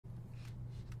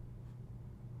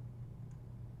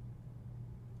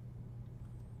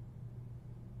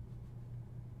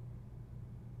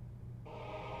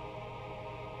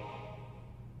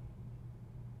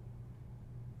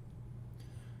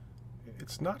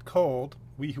It's not cold,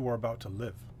 we who are about to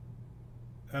live.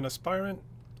 An aspirant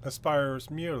aspires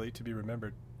merely to be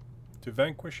remembered. To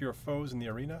vanquish your foes in the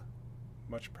arena,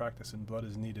 much practice and blood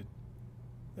is needed.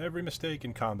 Every mistake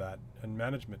in combat and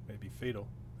management may be fatal,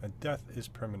 and death is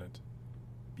permanent.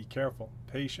 Be careful,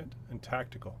 patient, and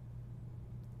tactical.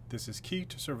 This is key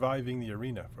to surviving the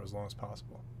arena for as long as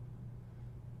possible.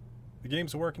 The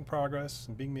game's a work in progress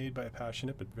and being made by a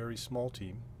passionate but very small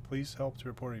team. Please help to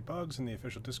report any bugs in the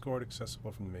official Discord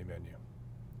accessible from the main menu.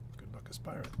 Good luck,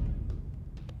 Aspirant.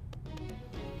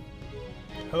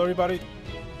 Hello everybody,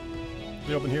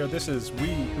 Leoben here. This is We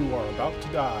Who Are About to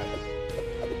Die.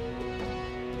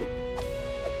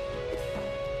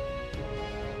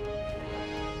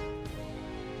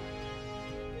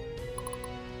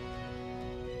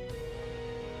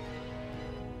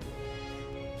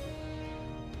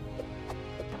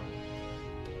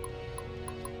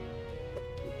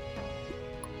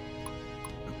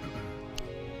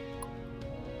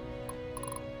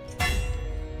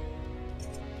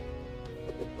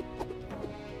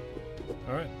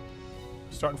 Alright,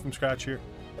 starting from scratch here.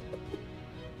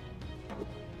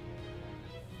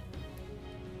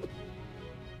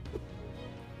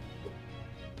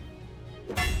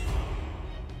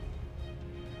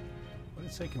 What did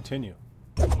it say continue?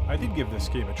 I did give this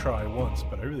game a try once,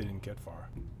 but I really didn't get far.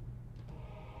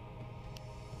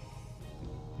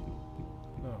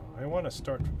 No, I want to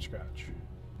start from scratch.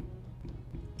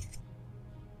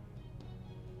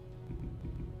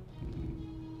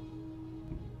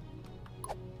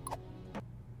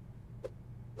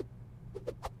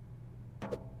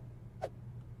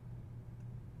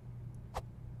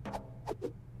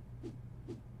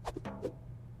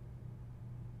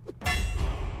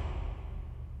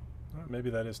 Maybe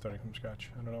that is starting from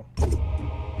scratch. I don't know.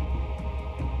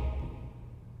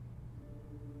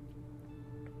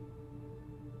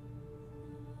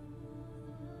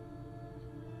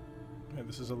 Yeah,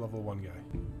 this is a level 1 guy.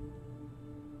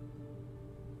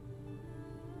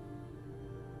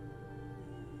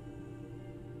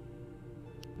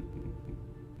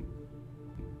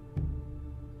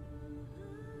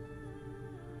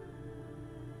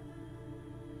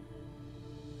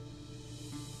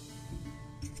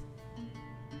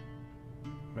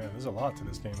 Man, there's a lot to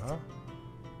this game, huh?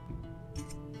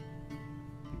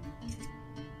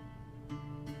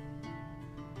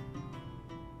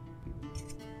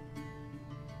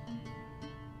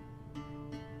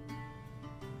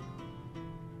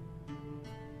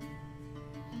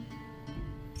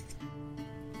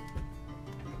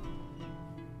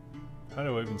 How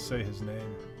do I even say his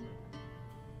name?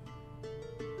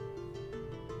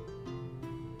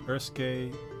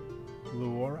 Erskine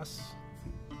Luoras?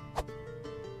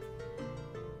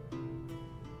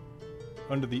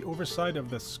 Under the oversight of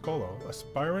the Skolo,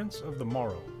 aspirants of the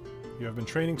Morrow, you have been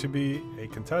training to be a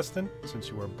contestant since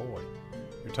you were a boy.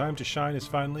 Your time to shine is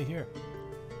finally here.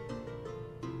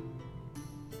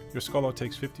 Your Skolo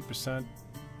takes 50%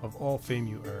 of all fame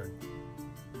you earn.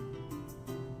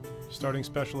 Starting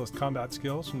specialist combat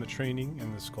skills from the training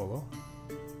in the Skolo.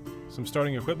 Some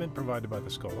starting equipment provided by the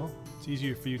Skolo. It's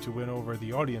easier for you to win over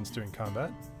the audience during combat.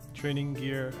 Training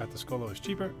gear at the Skolo is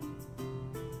cheaper.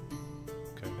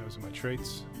 Those are my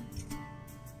traits.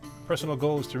 Personal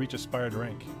goal is to reach aspired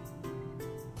rank.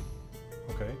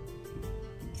 Okay.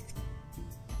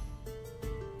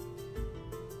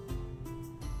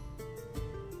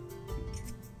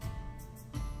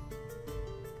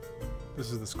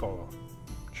 This is the Skolo.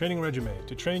 Training regimen.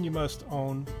 To train you must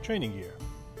own training gear.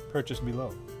 Purchased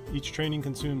below. Each training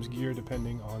consumes gear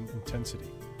depending on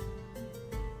intensity.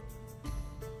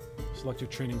 Select your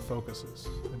training focuses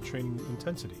and training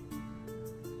intensity.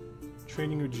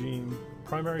 Training regime,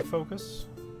 primary focus.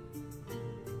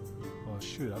 Well,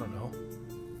 shoot, I don't know.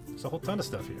 There's a whole ton of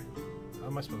stuff here. How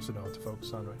am I supposed to know what to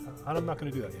focus on right now? I'm not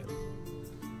going to do that yet.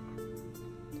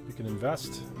 You can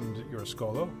invest in your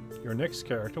Skolo. Your next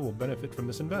character will benefit from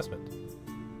this investment.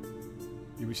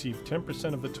 You receive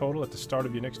 10% of the total at the start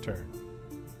of your next turn.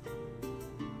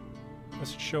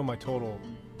 Let's show my total.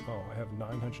 Oh, I have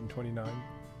 929.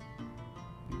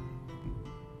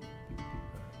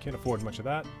 Can't afford much of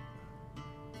that.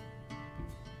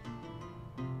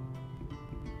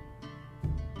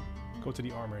 Go to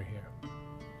the armory here.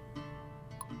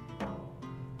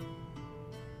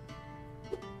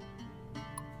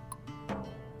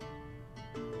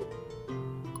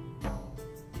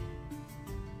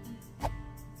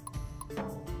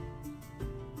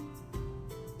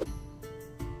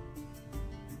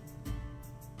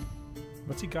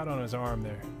 What's he got on his arm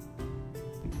there?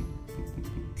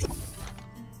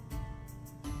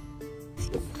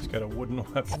 He's got a wooden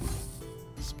weapon,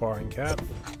 sparring cap,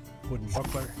 wooden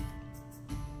buckler.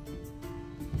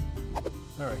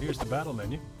 Alright, here's the battle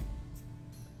menu.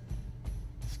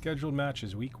 Scheduled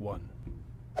matches week 1.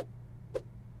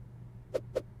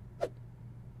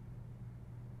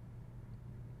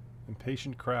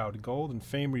 Impatient crowd. Gold and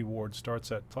fame reward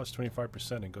starts at plus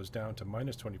 25% and goes down to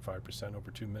minus 25%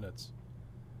 over 2 minutes.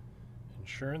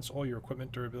 Insurance, all your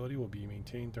equipment durability will be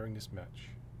maintained during this match.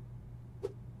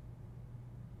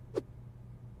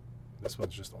 This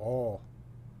one's just all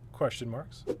question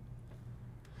marks.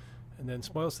 And then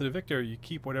spoils to the victor, you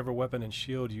keep whatever weapon and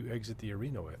shield you exit the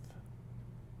arena with.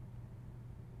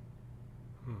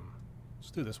 Let's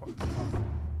do this one.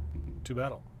 To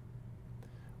battle.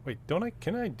 Wait,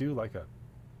 can I do like a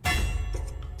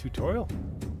tutorial?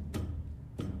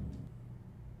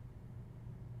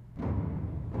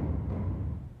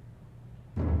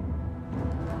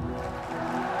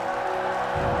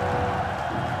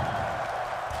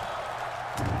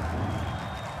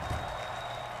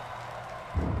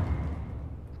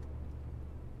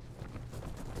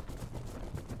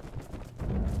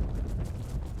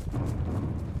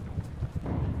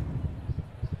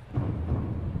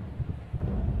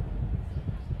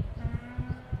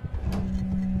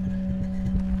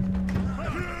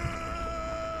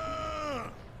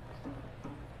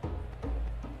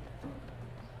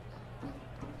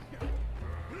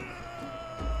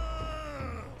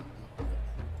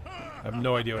 I have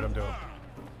no idea what I'm doing.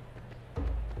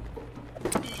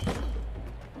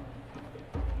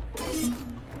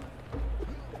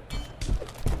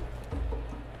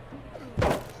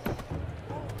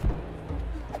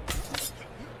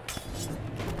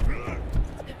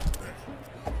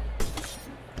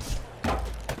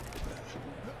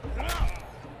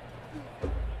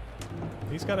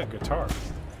 He's got a guitar.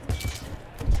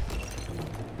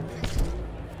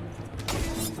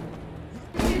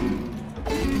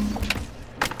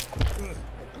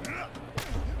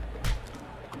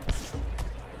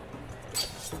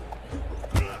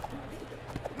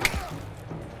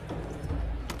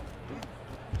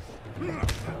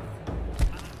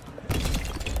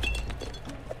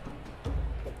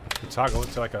 Toggle it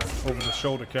to like a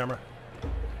over-the-shoulder camera.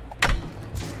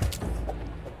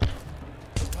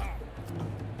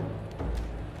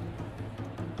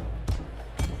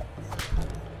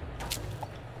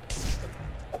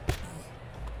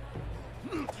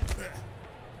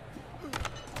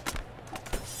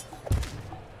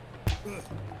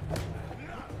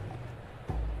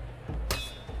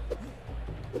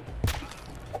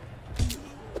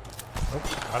 Oh,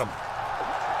 got him.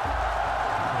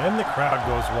 And the crowd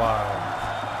goes wild.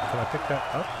 Can I pick that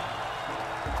up?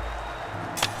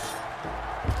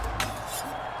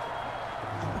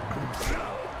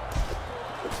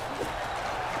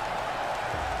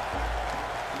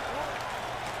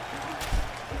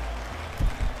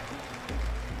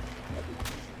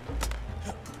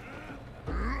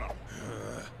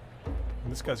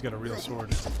 And this guy's got a real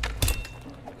sword.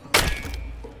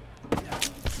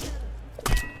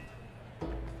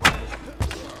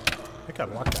 I think I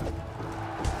blocked that.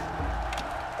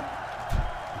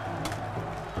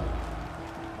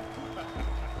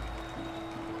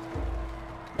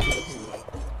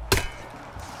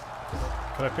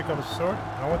 Can I pick up his sword?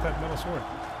 I want that metal sword.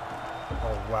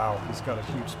 Oh wow, he's got a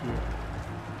huge spear.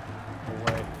 No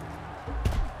way.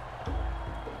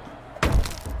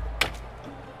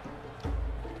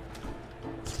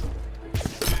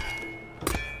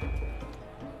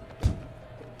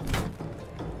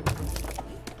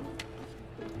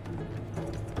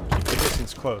 Keep the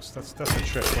distance close. That's the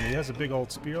trick. When he has a big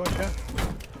old spear like that,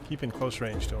 keep in close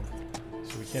range to him,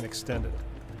 so we can't extend it.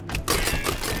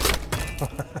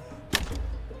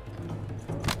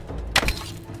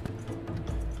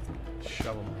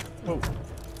 Shove him. Whoa.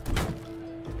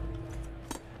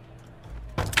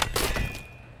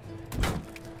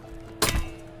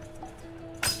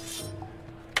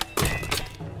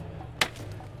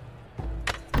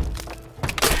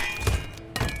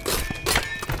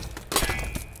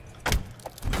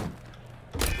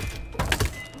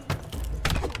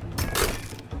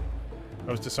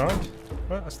 I was disarmed?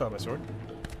 Well, I still have my sword.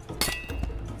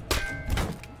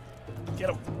 Get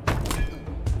him!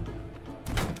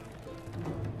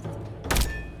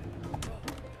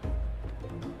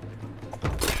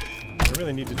 I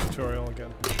really need the tutorial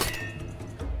again.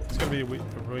 It's going to be a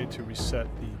way to reset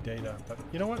the data. But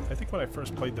you know what? I think when I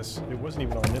first played this, it wasn't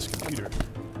even on this computer.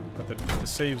 But the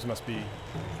saves must be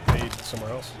made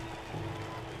somewhere else.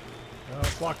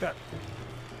 Let's block that.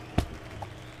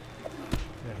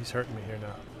 Yeah, he's hurting me here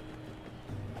now.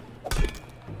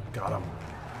 Got him.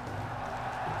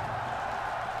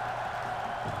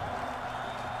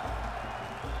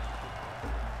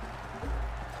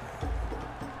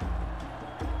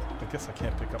 guess I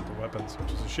can't pick up the weapons,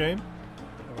 which is a shame.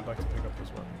 I would like to pick up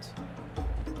those weapons.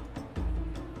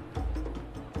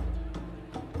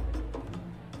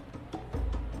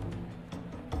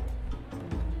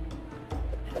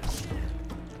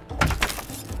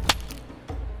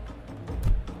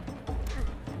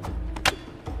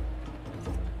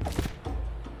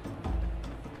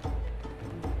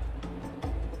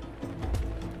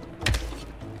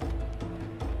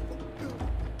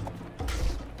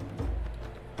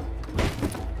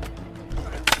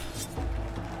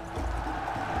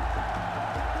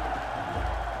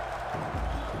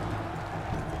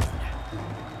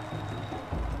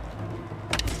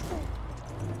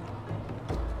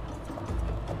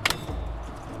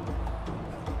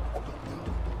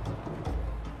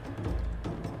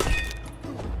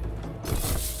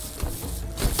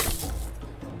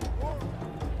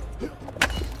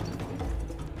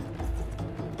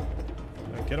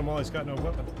 Get him while he's got no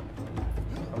weapon.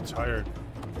 I'm tired.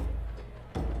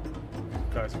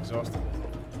 Guy's exhausted.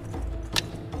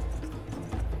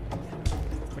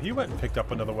 But he went and picked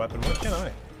up another weapon. What can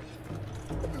I?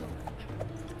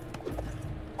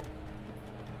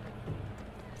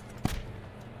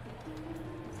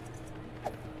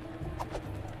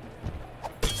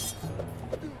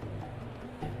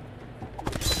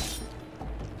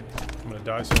 I'm gonna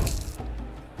die soon.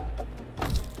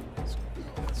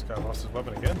 I lost his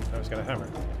weapon again. I was gonna hammer.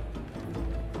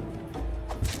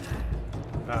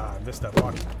 Ah, I missed that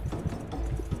block.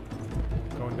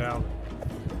 Going down.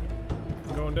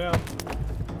 Going down.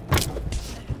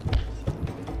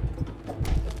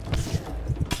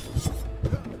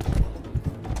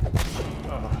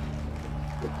 Oh.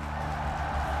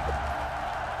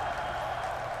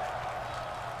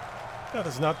 That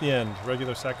is not the end.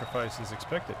 Regular sacrifice is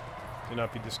expected. Do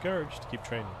not be discouraged. Keep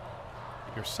training.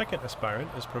 Your second aspirant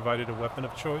is provided a weapon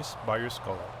of choice by your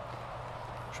scholar.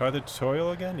 Try the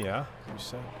tutorial again? Yeah, you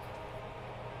said.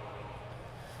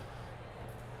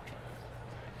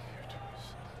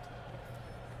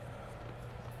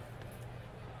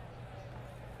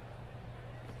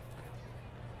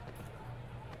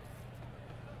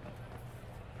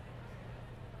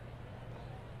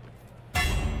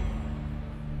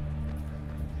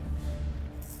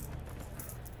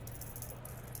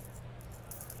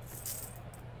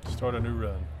 Start a new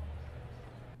run.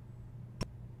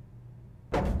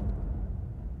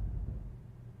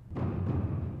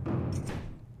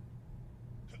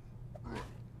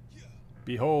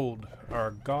 Behold,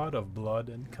 our god of blood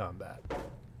and combat.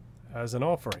 As an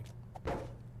offering,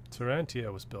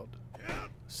 Tarantia was built.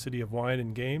 City of wine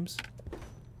and games.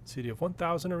 City of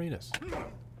 1,000 arenas.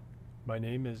 My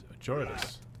name is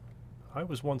Joridus. I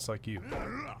was once like you.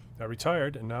 I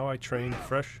retired, and now I train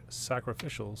fresh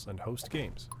sacrificials and host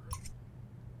games.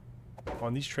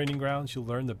 On these training grounds, you'll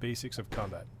learn the basics of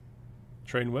combat.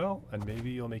 Train well, and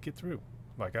maybe you'll make it through,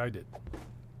 like I did.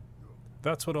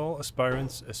 That's what all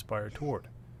aspirants aspire toward.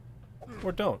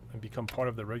 Or don't, and become part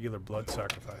of the regular blood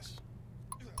sacrifice.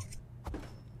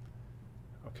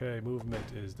 Okay,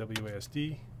 movement is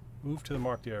WASD. Move to the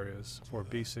marked areas for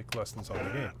basic lessons on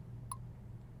the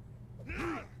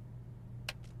game.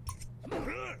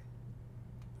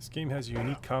 This game has a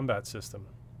unique combat system.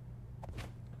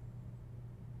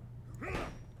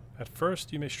 At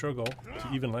first, you may struggle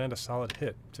to even land a solid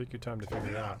hit. Take your time to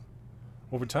figure it out.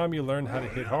 Over time, you'll learn how to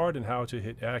hit hard and how to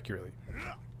hit accurately.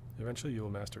 Eventually, you will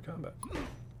master combat.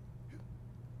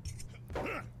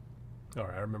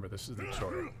 Alright, I remember this is the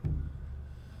tutorial.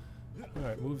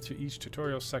 Alright, move to each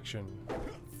tutorial section.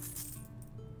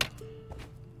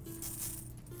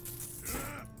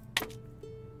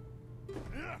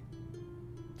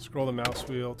 Scroll the mouse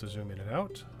wheel to zoom in and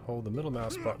out. Hold the middle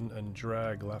mouse button and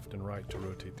drag left and right to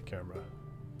rotate the camera.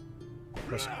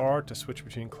 Press R to switch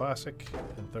between classic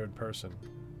and third person.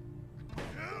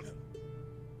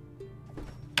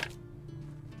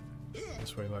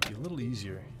 This way might be a little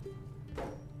easier.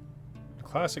 In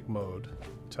classic mode,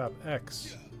 tap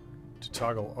X to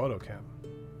toggle autocam.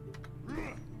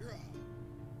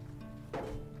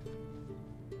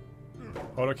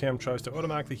 Autocam tries to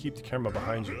automatically keep the camera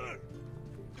behind you.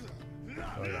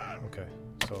 Oh yeah, okay.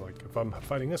 So like if I'm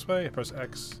fighting this way, I press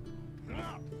X.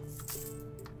 Oh,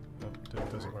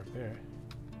 it doesn't work there.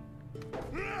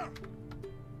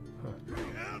 Huh.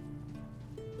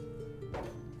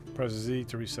 Press Z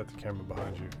to reset the camera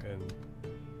behind you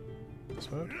in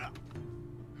this mode.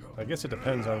 I guess it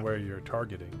depends on where you're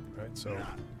targeting, right? So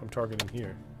I'm targeting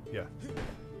here. Yeah.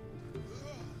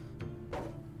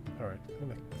 Alright, I'm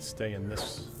gonna stay in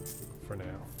this for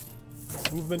now.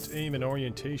 Movement, aim, and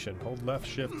orientation. Hold left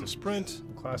shift to sprint.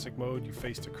 In classic mode, you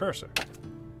face the cursor.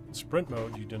 In sprint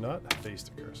mode, you do not face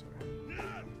the cursor.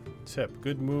 Tip: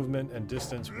 good movement and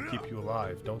distance will keep you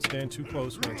alive. Don't stand too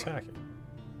close when attacking.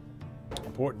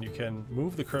 Important: you can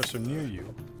move the cursor near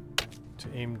you to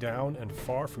aim down and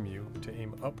far from you to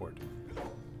aim upward.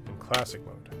 In classic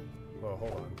mode. Well,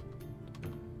 hold on.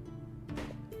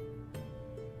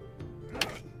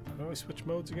 How do I switch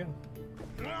modes again?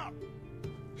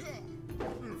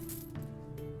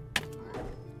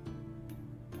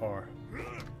 R.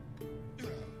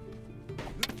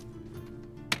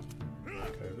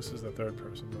 Okay, this is the third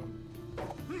person mode.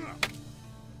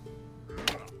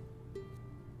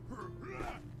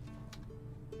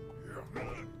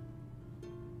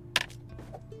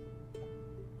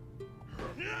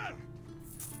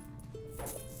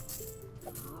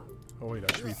 Oh wait,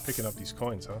 I should be picking up these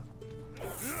coins, huh?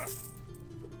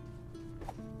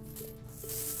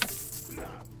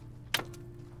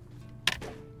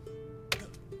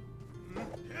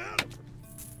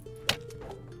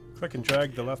 Click and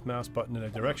drag the left mouse button in a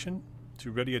direction to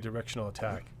ready a directional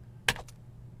attack.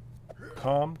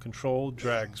 Calm, controlled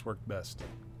drags work best.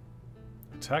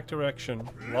 Attack direction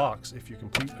locks if you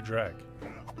complete a drag.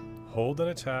 Hold an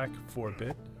attack for a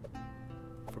bit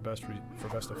for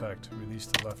best effect. Release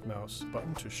the left mouse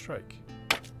button to strike.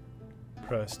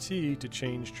 Press T to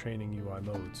change training UI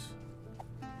modes.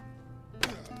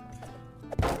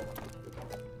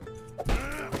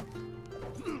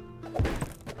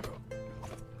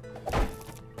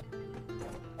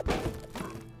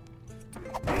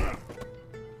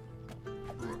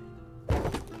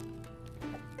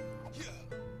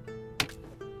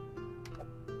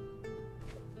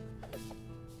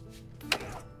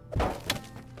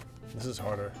 This is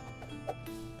harder.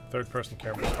 Third person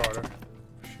camera is harder,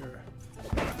 for sure.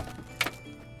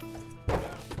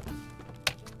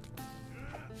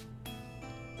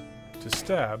 To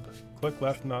stab, click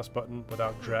left mouse button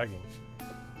without dragging.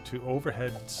 To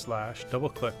overhead slash, double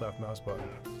click left mouse button.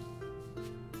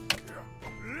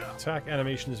 Attack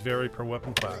animations vary per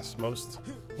weapon class. Most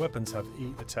weapons have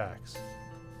 8 attacks.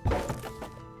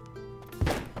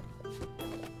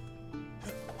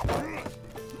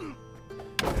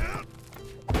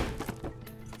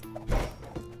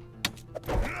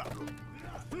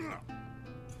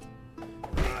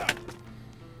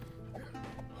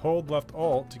 Hold left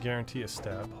Alt to guarantee a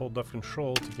stab. Hold left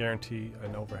Control to guarantee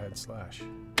an overhead slash.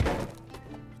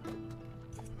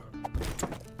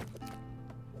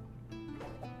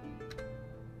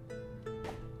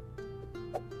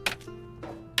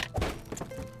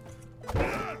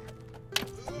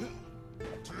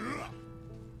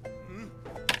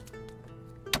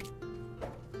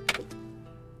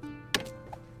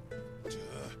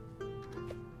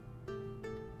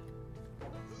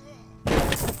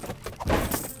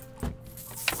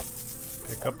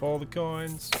 Pick up all the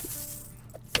coins.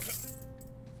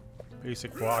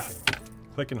 Basic blocking.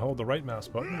 Click and hold the right mouse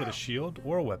button with a shield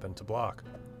or a weapon to block.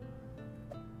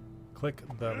 Click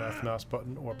the left mouse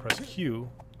button or press Q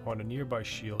on a nearby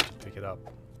shield to pick it up.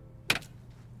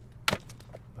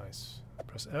 Nice.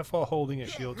 Press F while holding a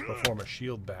shield to perform a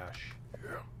shield bash.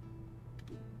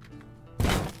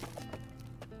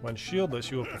 When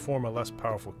shieldless, you will perform a less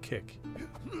powerful kick.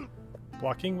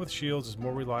 Blocking with shields is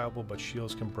more reliable, but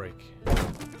shields can break. Okay.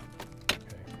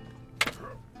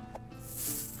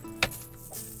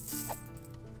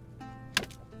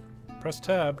 Press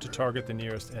Tab to target the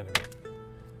nearest enemy.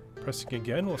 Pressing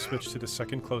again will switch to the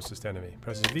second closest enemy.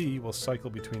 Press V will cycle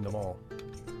between them all.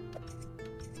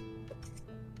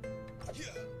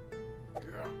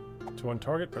 To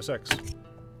untarget, press X.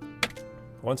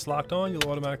 Once locked on, you'll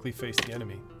automatically face the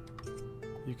enemy.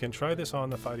 You can try this on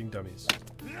the fighting dummies.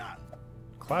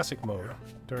 Classic mode,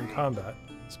 during combat,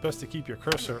 it's best to keep your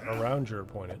cursor around your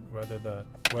opponent,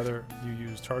 whether you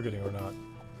use targeting or not.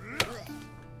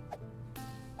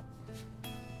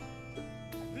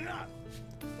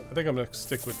 I think I'm going to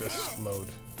stick with this mode.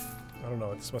 I don't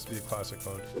know, this must be a classic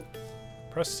mode.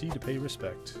 Press C to pay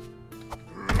respect.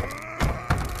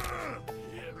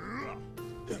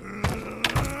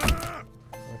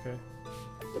 Okay.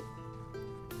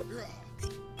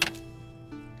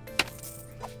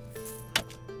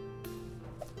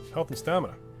 Health and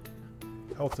stamina.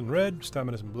 Health in red,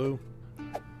 stamina is in blue.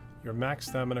 Your max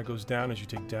stamina goes down as you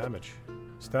take damage.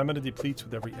 Stamina depletes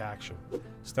with every action.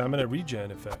 Stamina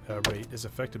regen rate is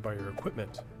affected by your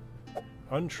equipment.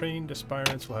 Untrained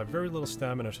aspirants will have very little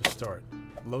stamina to start.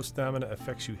 Low stamina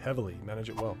affects you heavily. Manage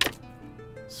it well.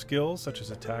 Skills such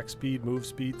as attack speed, move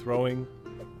speed, throwing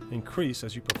increase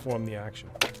as you perform the action.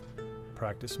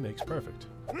 Practice makes perfect.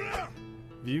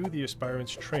 View the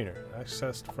aspirant's trainer,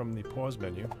 accessed from the pause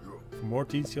menu, for more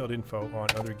detailed info on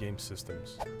other game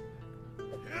systems.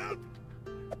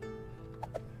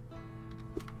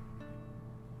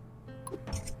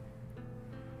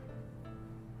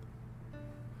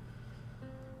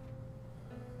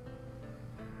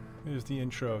 Here's the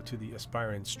intro to the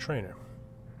Aspirant's Trainer.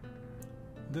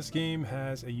 This game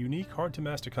has a unique,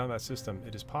 hard-to-master combat system.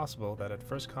 It is possible that at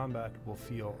first combat will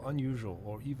feel unusual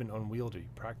or even unwieldy.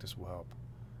 Practice will help.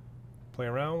 Play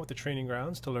around with the training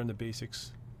grounds to learn the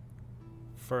basics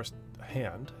first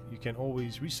hand. You can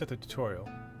always reset the tutorial.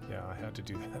 Yeah, I had to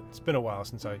do that. It's been a while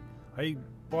since I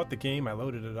bought the game, I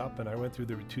loaded it up, and I went through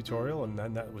the tutorial, and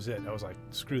then that was it. I was like,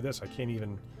 screw this, I can't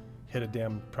even hit a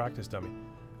damn practice dummy.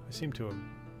 I seem to have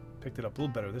picked it up a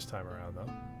little better this time around, though.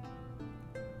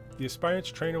 The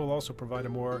Aspirant's Trainer will also provide a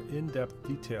more in-depth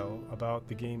detail about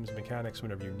the game's mechanics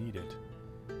whenever you need it.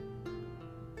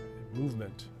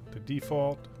 Movement. By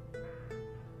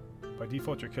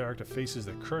default, your character faces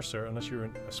the cursor unless you're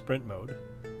in a sprint mode.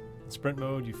 In sprint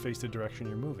mode, you face the direction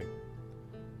you're moving.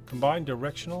 Combine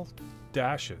directional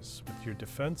dashes with your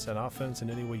defense and offense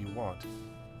in any way you want.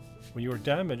 When you are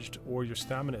damaged or your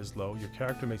stamina is low, your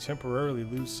character may temporarily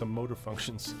lose some motor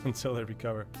functions until they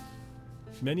recover.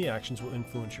 Many actions will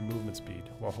influence your movement speed.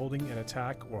 While holding an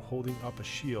attack or holding up a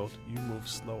shield, you move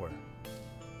slower.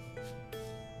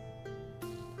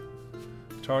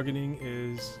 Targeting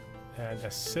is an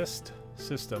assist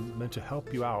system meant to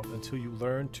help you out until you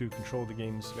learn to control the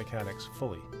game's mechanics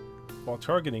fully. While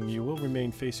targeting, you will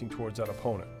remain facing towards that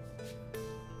opponent.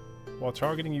 While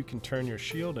targeting, you can turn your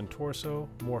shield and torso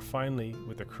more finely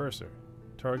with a cursor.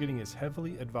 Targeting is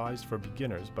heavily advised for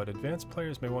beginners, but advanced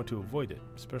players may want to avoid it,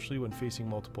 especially when facing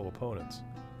multiple opponents.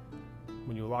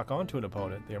 When you lock onto an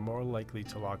opponent, they are more likely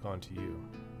to lock onto you.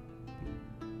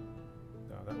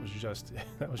 Now, that was just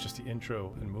the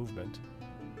intro and movement.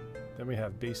 Then we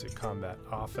have basic combat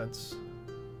offense.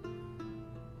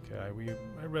 Okay, I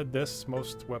read this.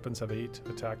 Most weapons have 8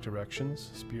 attack directions.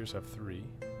 Spears have 3.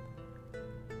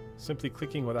 Simply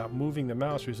clicking without moving the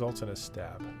mouse results in a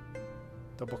stab.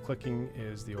 Double clicking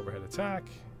is the overhead attack.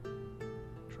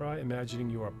 Try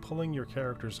imagining you are pulling your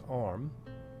character's arm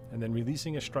and then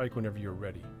releasing a strike whenever you're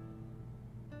ready.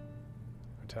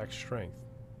 Attack strength.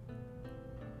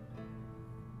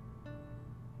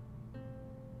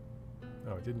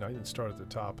 No, I didn't start at the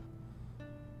top.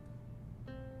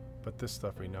 But this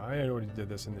stuff we know. I already did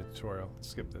this in the tutorial. Let's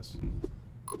skip this.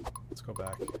 Let's go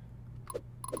back.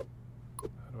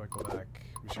 How do I go back?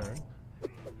 Return.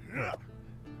 Yeah.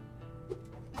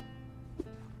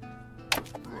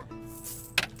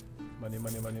 Money,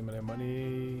 money, money, money,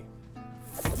 money.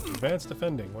 Advanced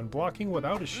defending. When blocking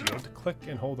without a shield, click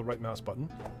and hold the right mouse button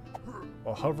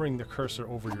while hovering the cursor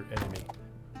over your enemy.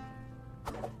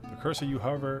 The closer you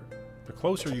hover the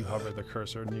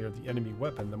cursor near the enemy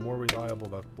weapon, the more reliable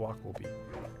that block will be.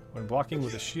 When blocking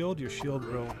with a shield, your shield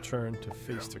will turn to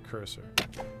face the cursor.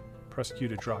 Press Q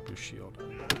to drop your shield.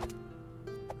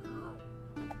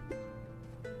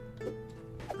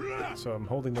 So I'm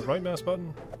holding the right mouse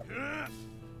button.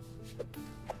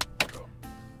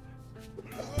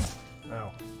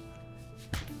 Ow.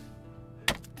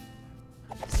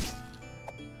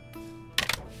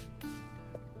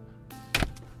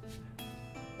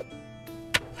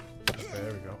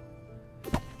 There we go.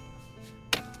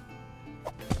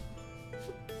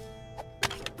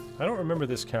 I don't remember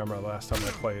this camera last time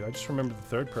I played. I just remember the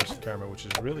third-person camera, which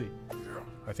is really,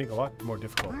 I think, a lot more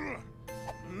difficult. Let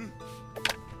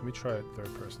me try a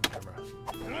third-person camera.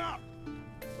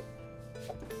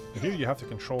 Here you have to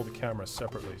control the camera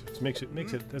separately. So it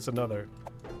makes it. That's another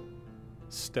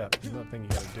step. Another thing you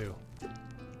gotta do.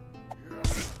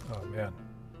 Oh man.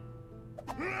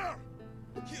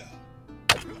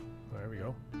 There we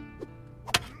go.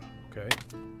 Okay.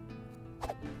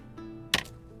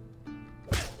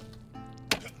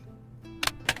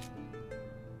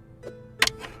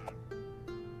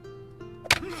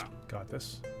 Got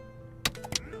this.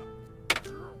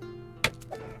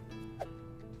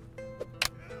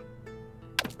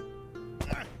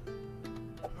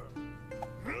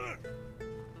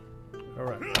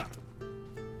 Alright.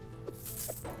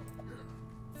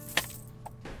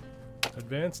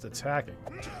 Advanced attacking.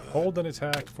 Hold an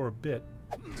attack for a bit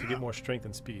to get more strength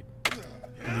and speed.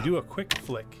 When you do a quick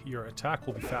flick, your attack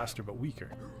will be faster but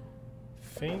weaker.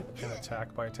 Feint an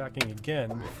attack by attacking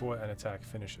again before an attack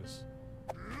finishes.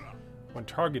 When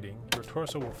targeting, your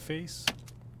torso will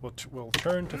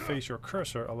turn to face your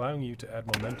cursor, allowing you to add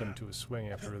momentum to a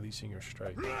swing after releasing your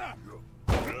strike.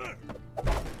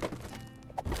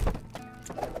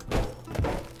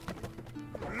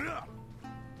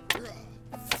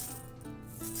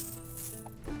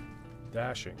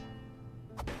 Dashing.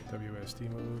 WSD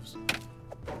moves.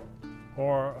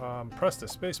 Or press the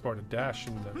spacebar to dash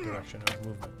in the direction of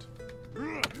movement.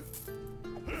 Okay,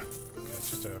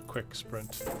 it's just a quick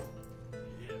sprint.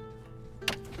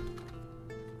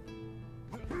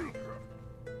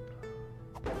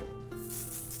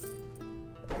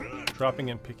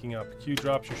 dropping and picking up. Q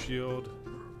drops your shield.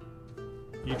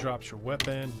 E drops your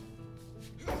weapon.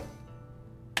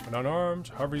 When unarmed,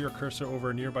 hover your cursor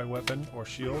over a nearby weapon or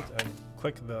shield and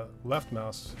click the left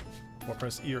mouse or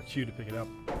press E or Q to pick it up.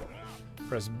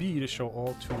 Press B to show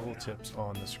all tool tips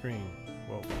on the screen.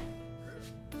 Whoa.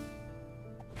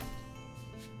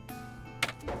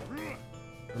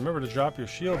 Remember to drop your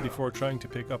shield before trying to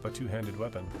pick up a two-handed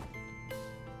weapon.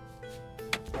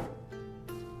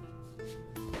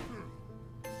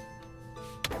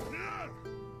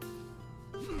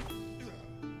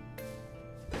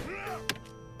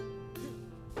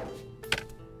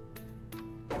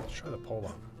 Let's try the pole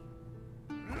arm.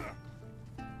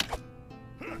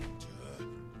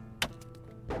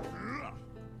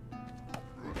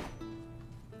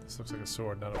 This looks like a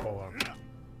sword, not a pole arm.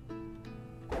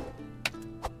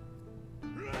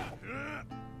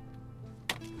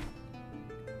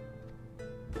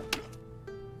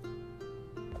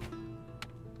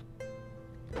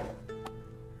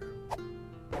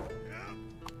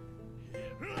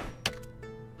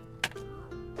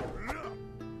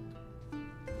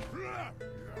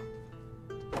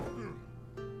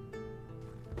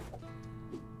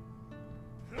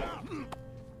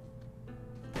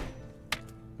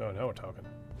 Oh, now we're talking.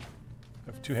 I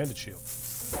have a two-handed shield.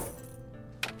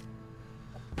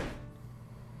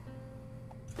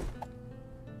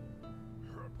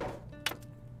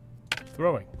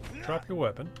 Throwing. Drop your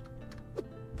weapon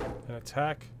and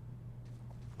attack.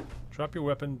 Drop your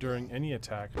weapon during any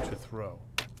attack to throw.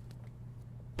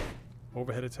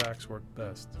 Overhead attacks work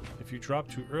best. If you drop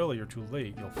too early or too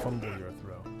late, you'll fumble your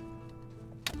throw.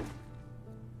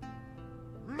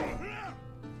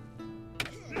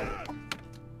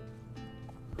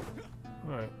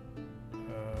 Alright.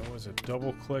 Was it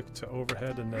double click to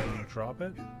overhead and then drop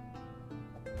it?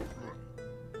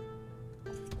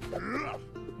 Oh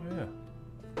yeah.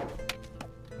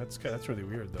 That's really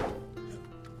weird though.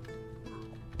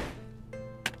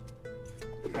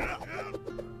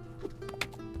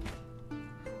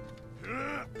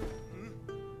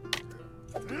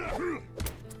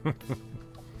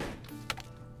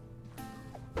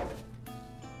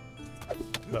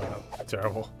 No,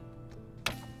 terrible.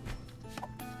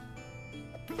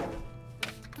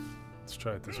 Let's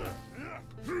try it this way.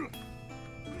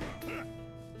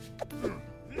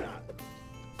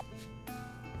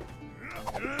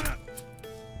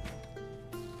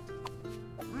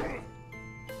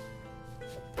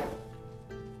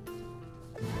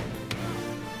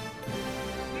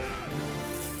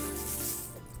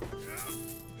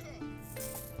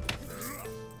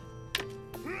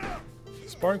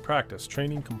 Sparring practice.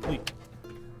 Training complete.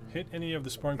 Hit any of the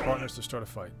sparring partners to start a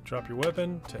fight. Drop your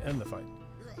weapon to end the fight.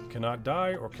 You cannot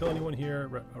die or kill anyone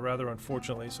here, rather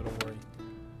unfortunately, so don't worry.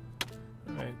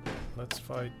 Alright, let's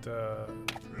fight,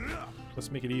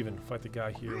 let's make it even. Fight the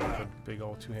guy here with a big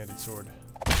old two-handed sword.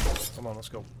 Come on, let's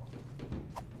go.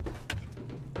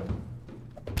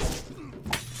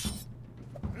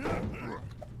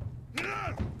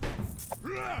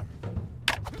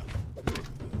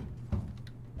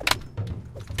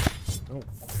 Oh.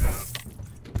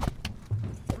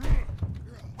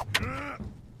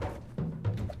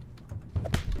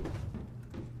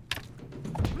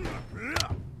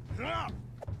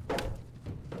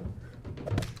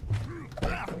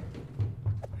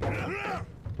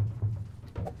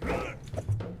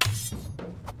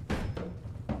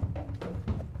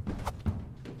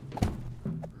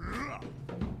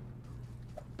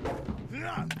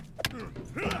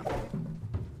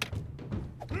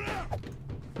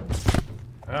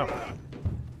 Ow.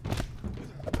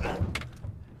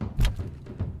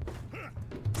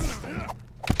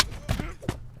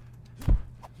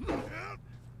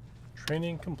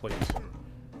 Training complete.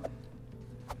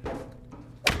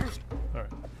 Alright,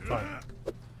 fine.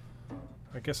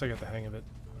 I guess I got the hang of it.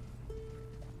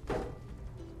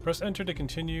 Press enter to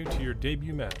continue to your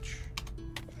debut match.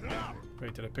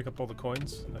 Wait, did I pick up all the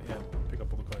coins? Not yet. Pick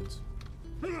up all the coins.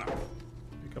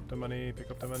 Pick up the money,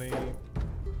 pick up the money.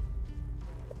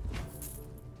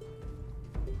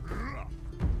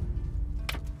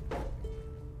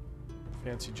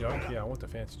 Fancy jug? Yeah, I want the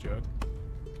fancy jug.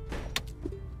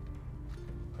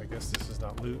 I guess this is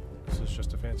not loot. This is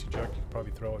just a fancy jug you can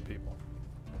probably throw at people.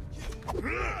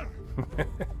 Alright.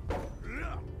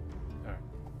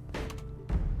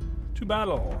 To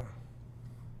battle!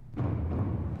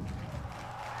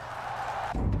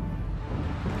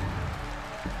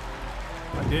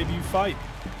 My debut fight!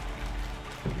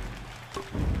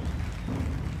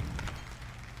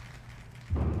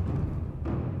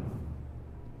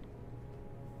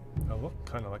 I look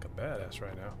kind of like a badass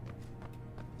right now.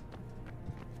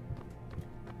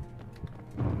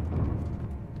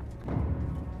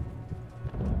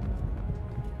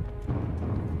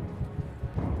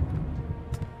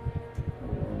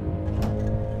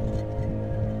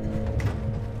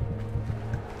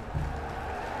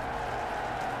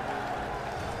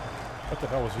 What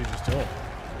the hell was he just doing?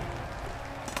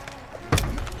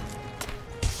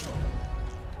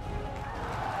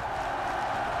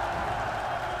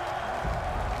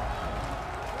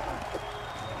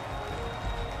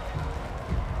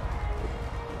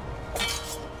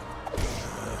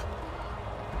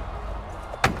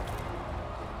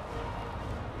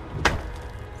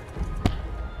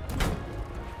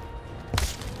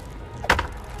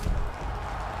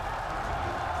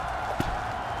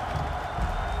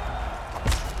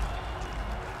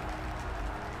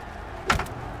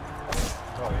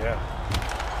 Oh yeah.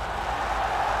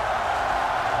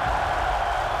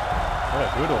 What a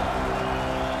doodle.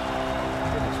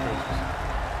 Goodness gracious.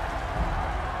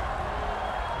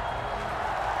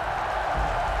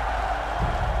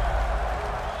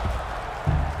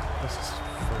 This is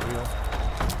for real.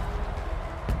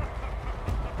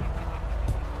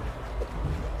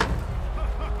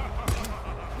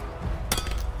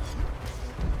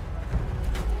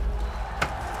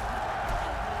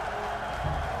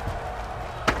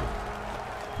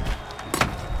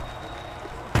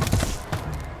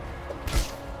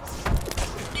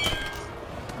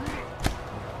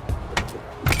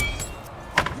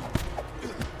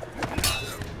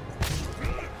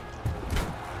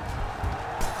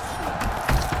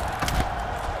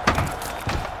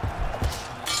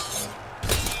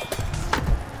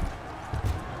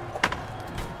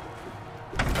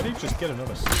 How do you just get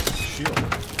another shield?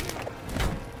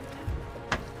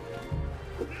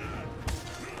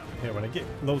 Yeah, when I get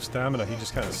low stamina, he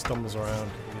just kind of stumbles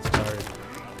around. He gets tired.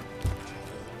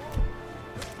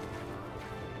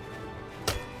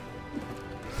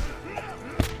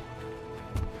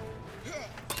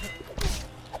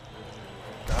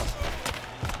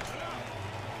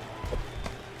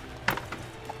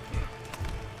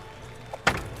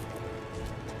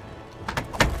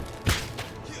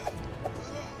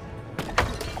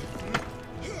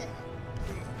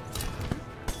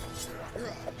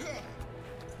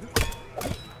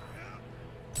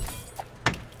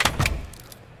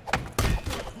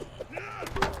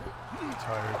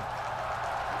 Tired.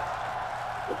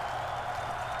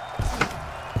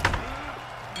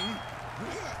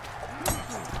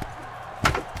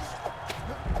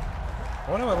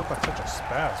 Why do I look like such a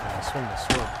spaz when I swing the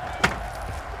sword?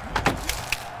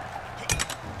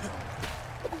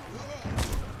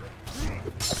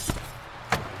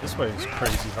 This way is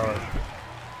crazy hard.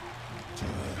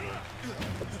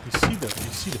 You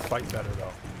see the fight better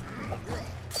though.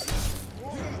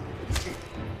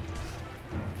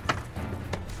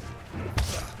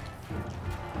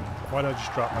 Why did I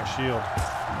just drop my shield?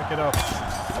 Pick it up.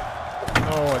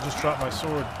 No, I just dropped my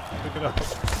sword. Pick it up.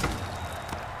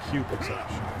 Hugh picks up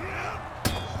the shield.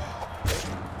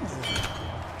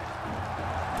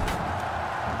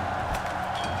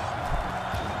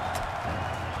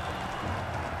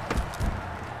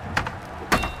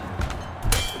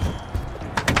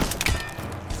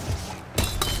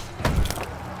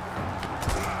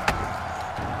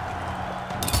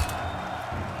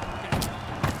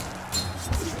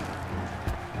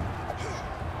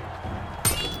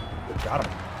 Got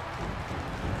him.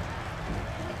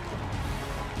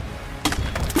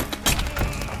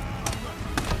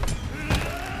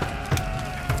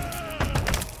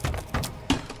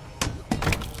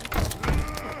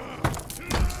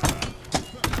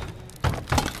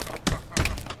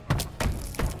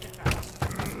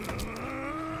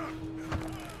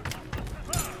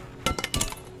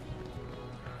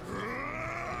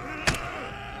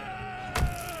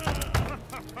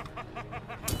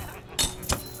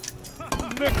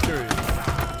 Victory!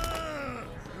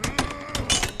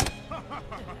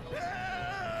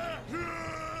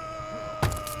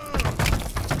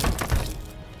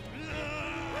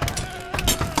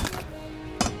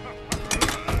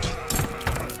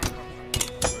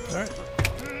 Alright.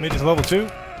 Made it to level 2.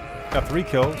 Got 3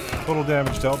 kills. Total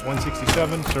damage dealt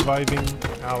 167. Surviving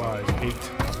allies 8.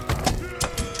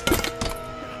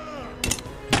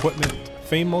 Equipment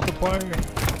fame multiplier.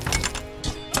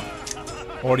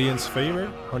 Audience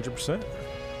favor, 100%.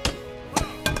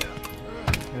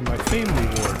 And my fame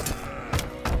reward.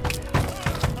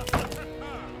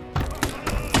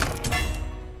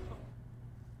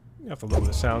 You have to lower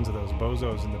the sounds of those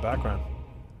bozos in the background.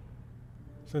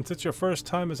 Since it's your first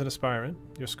time as an aspirant,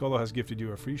 your scholar has gifted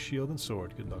you a free shield and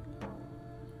sword. Good luck.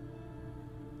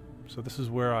 So this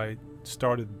is where I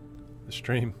started the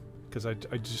stream, because I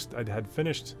had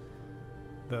finished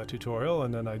the tutorial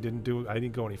and then I didn't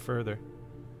go any further.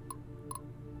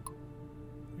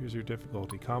 Here's your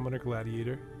difficulty: Commoner,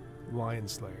 Gladiator, Lion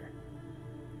Slayer.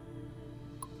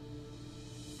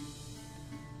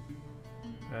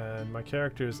 And my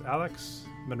character is Alex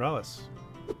Monrelis.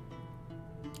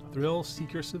 Thrill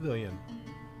Seeker Civilian.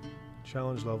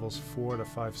 Challenge levels 4 to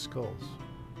 5 skulls.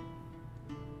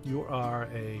 You are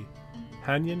a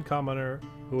Hanyan commoner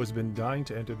who has been dying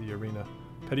to enter the arena.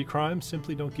 Petty crimes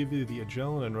simply don't give you the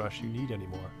adrenaline rush you need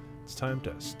anymore. It's time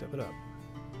to step it up.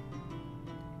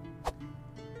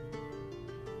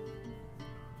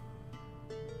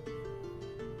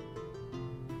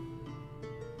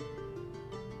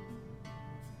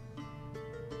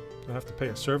 I have to pay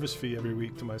a service fee every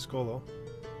week to my Skolo.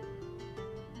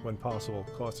 When possible.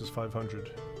 Cost is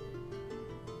 500.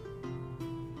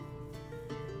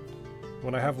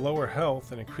 When I have lower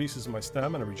health, it increases my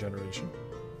stamina regeneration.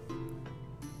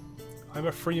 I'm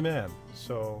a free man,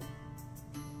 so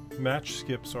match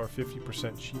skips are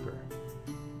 50% cheaper.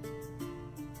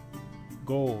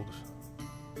 Gold.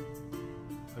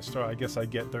 I guess I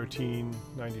get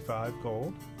 13.95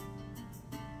 gold.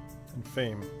 And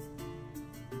fame.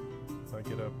 I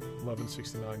get a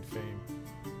 11.69 fame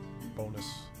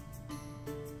bonus.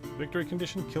 Victory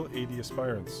condition, kill 80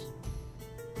 aspirants.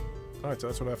 Alright, so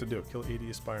that's what I have to do, kill 80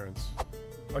 aspirants.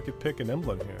 I could pick an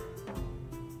emblem here.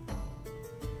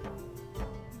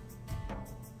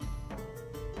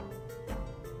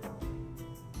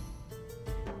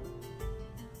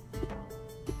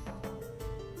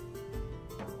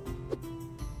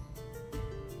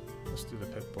 Let's do the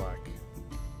pit black.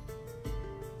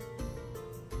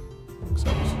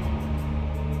 Accept.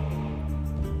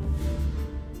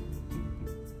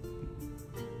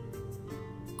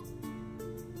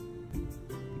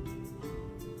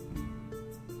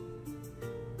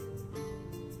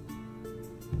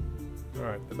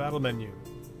 Alright, the battle menu.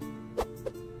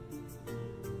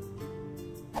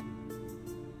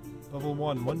 Level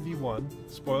 1,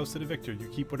 1v1. Spoils to the victor. You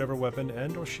keep whatever weapon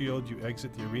and or shield you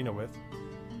exit the arena with.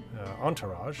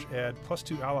 Entourage. Add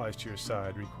 +2 allies to your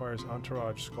side. Requires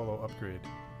Entourage Skolo upgrade.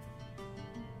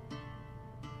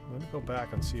 Let me go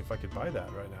back and see if I could buy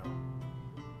that right now.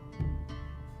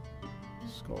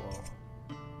 Skolo.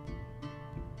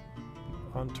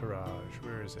 Entourage.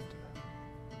 Where is it?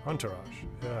 Entourage.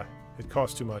 Yeah, it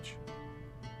costs too much.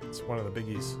 It's one of the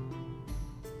biggies.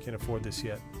 Can't afford this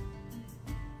yet.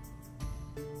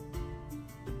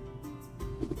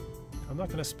 I'm not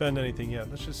going to spend anything yet.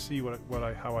 Let's just see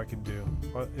how I can do.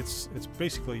 Well, it's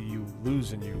basically you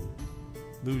lose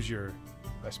your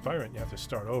aspirant. You have to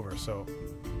start over. So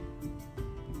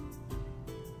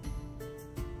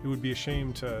it would be a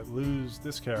shame to lose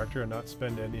this character and not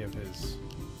spend any of his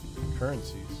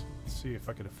currencies. Let's see if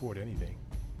I could afford anything.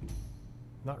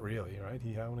 Not really, right?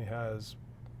 He only has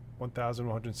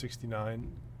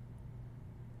 1,169.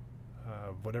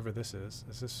 Whatever this is.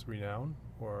 Is this renown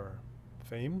or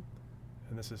fame?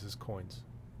 And this is his coins.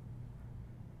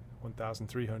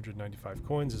 1,395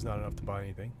 coins is not enough to buy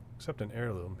anything, except an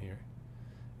heirloom here.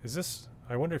 Is this...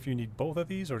 I wonder if you need both of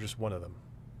these or just one of them.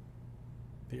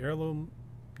 The heirloom,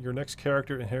 your next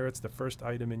character inherits the first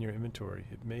item in your inventory.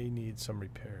 It may need some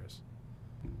repairs.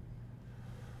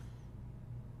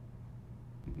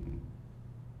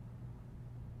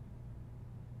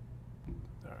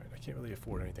 Alright, I can't really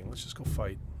afford anything. Let's just go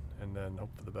fight and then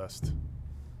hope for the best.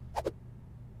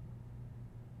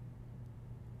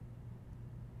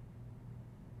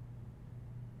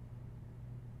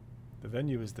 The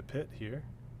venue is the pit here.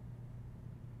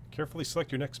 Carefully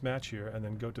select your next match here and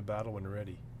then go to battle when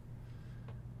ready.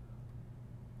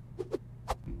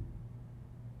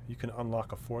 You can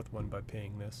unlock a fourth one by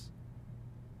paying this.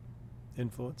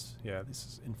 Influence? Yeah, this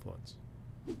is influence.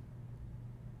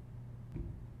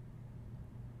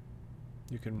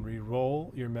 You can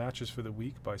re-roll your matches for the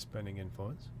week by spending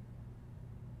influence.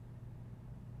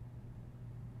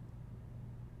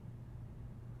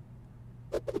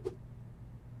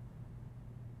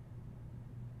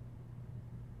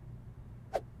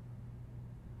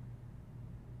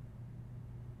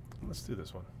 Let's do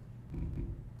this one.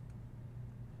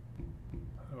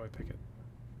 How do I pick it?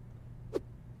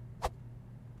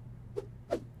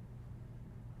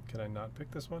 Can I not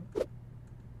pick this one?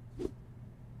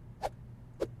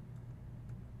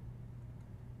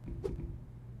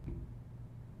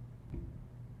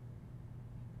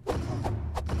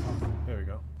 There we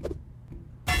go.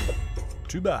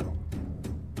 To battle.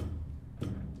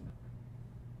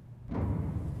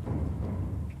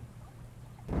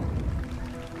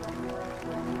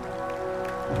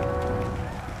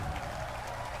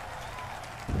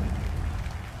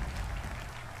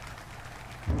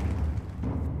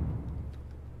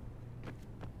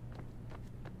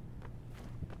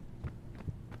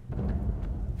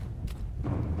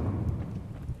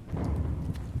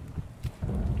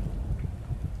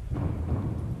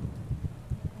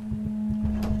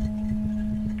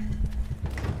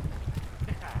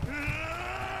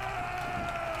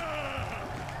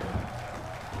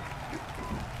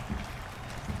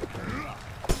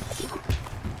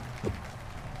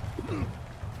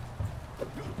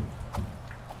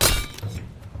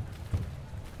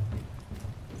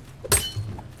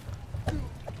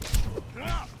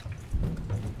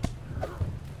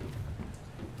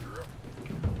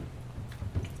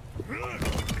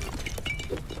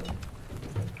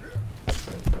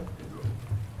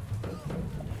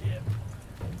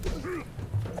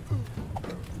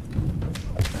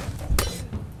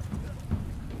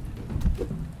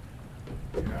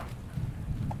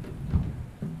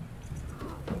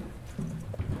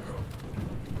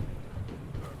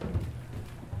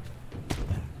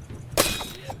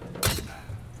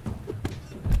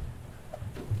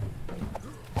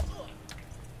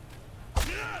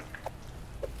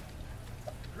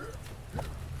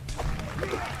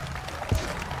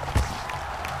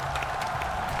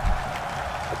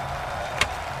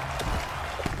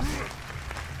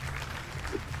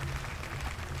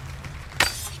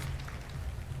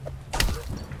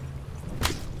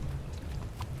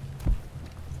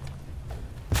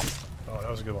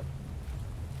 was a good one.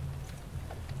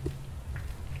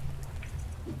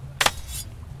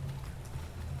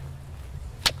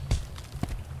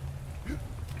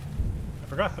 I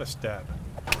forgot how to stab.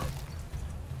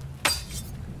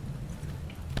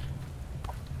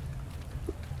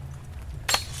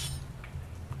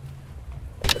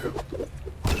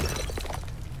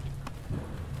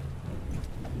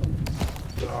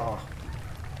 Oh.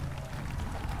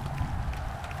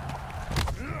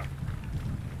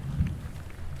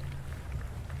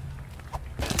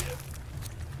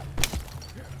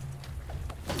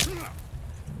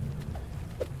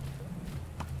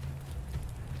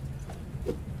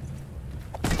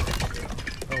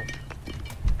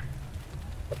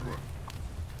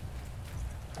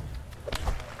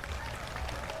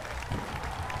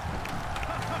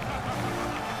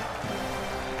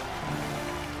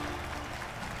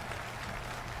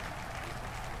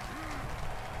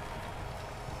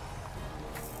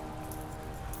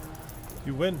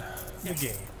 You win the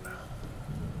game.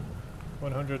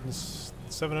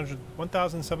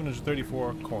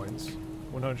 1,734 coins.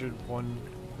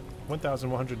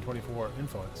 1,124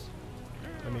 influence.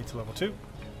 I made to level 2.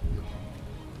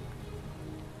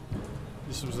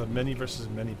 This was a many versus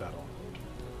many battle.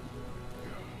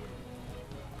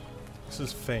 This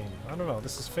is fame. I don't know.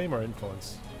 This is fame or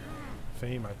influence.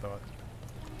 Fame, I thought.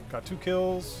 Got 2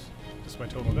 kills. This is my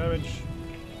total damage.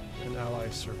 An ally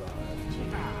survived.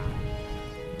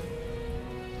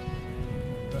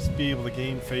 Must be able to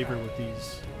gain favor with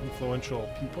these influential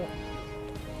people.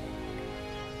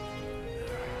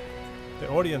 The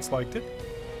audience liked it.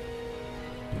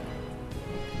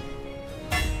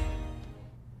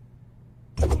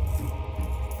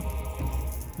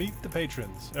 Meet the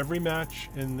patrons. Every match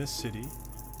in this city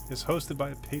is hosted by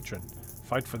a patron.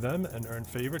 Fight for them and earn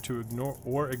favor to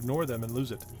ignore them and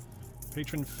lose it.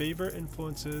 Patron favor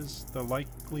influences the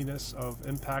likeliness of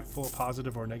impactful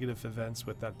positive or negative events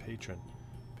with that patron.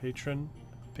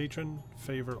 Patron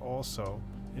favor also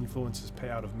influences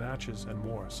payout of matches and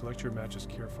more. Select your matches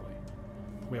carefully.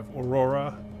 We have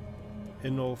Aurora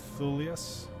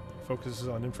Inolthulius, focuses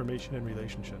on information and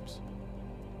relationships.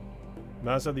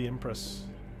 Maza the Empress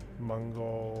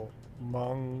Mongadi,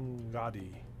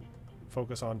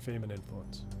 focus on fame and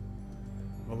influence.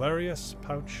 Valerius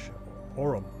Pouch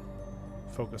Aurum,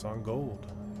 focus on gold.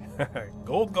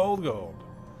 Gold, gold, gold.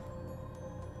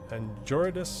 And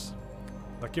Joridus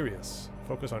Lacurius,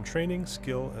 focus on training,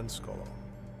 skill, and Skolo.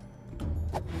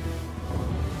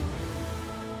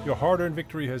 Your hard-earned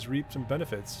victory has reaped some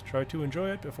benefits. Try to enjoy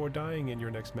it before dying in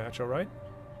your next match, alright?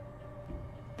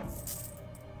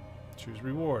 Choose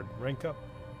reward. Rank up.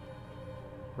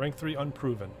 Rank 3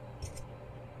 unproven.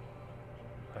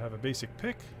 I have a basic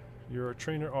pick. Your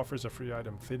trainer offers a free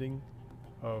item fitting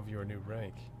of your new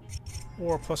rank.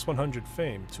 Or plus 100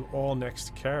 fame to all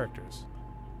next characters.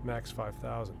 Max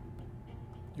 5,000.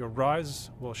 Your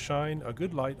rise will shine a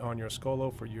good light on your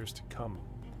Skolo for years to come.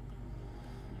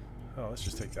 Oh, let's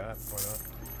just take that. Why not?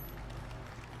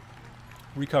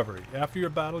 Recovery. After your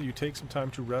battle, you take some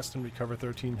time to rest and recover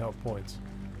 13 health points.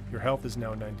 Your health is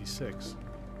now 96.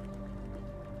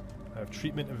 I have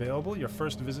treatment available. Your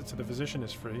first visit to the physician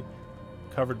is free,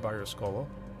 covered by your Skolo.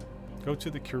 Go to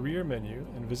the career menu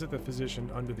and visit the physician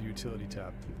under the utility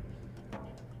tab.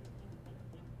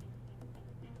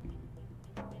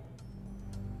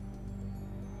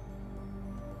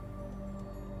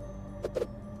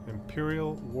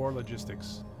 Imperial War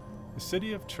Logistics. The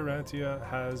city of Tarantia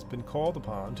has been called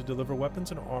upon to deliver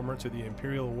weapons and armor to the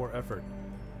Imperial War effort.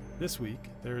 This week,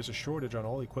 there is a shortage on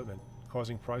all equipment,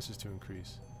 causing prices to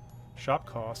increase. Shop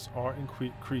costs are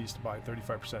increased by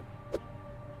 35%.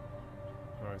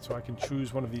 Alright, so I can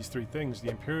choose one of these 3 things. The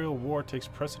Imperial War takes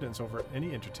precedence over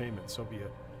any entertainment, so be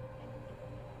it.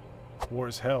 War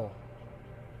is hell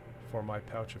for my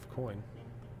pouch of coin.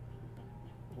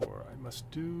 Or I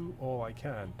must do all I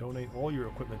can. Donate all your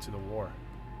equipment to the war.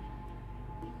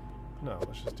 No,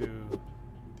 let's just do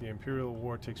the Imperial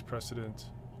War takes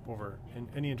precedence over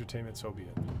any entertainment, so be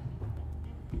it.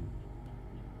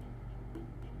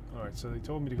 Alright, so they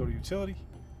told me to go to utility.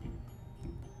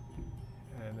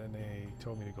 And then they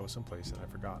told me to go someplace and I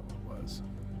forgot what it was.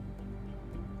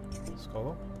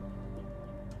 Skolo?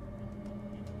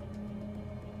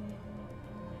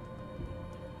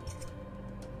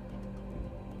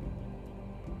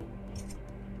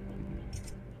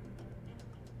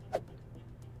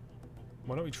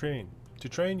 Why don't we train? To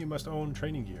train, you must own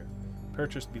training gear,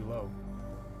 purchased below.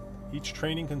 Each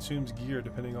training consumes gear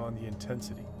depending on the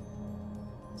intensity.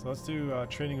 So let's do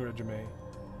training regime,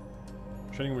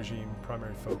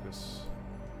 primary focus.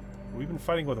 We've been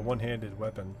fighting with a one-handed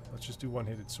weapon. Let's just do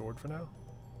one-handed sword for now.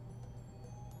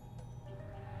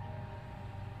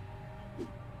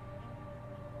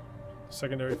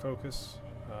 secondary focus,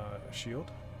 shield.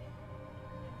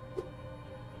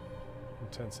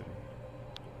 Intensity.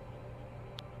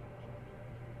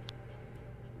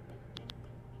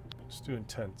 Let's do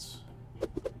intense.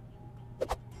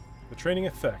 The training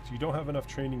effect. You don't have enough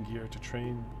training gear to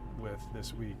train with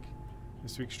this week.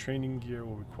 This week's training gear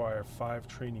will require 5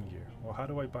 training gear. Well, how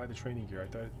do I buy the training gear? I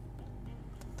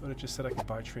thought it just said I could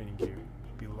buy training gear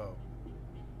below.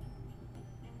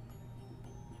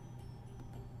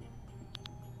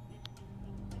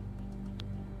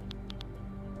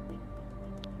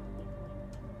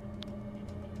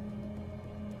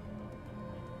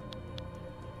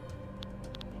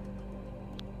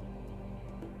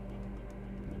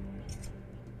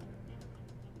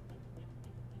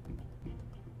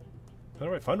 How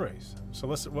do I fundraise?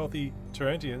 Solicit wealthy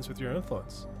Tarantians with your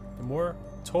influence. The more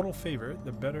total favor,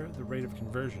 the better the rate of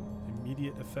conversion.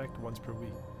 Immediate effect once per week.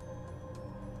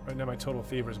 Right now my total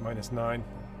favor is -9.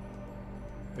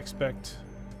 Expect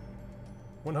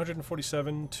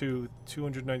 147 to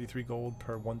 293 gold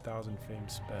per 1,000 fame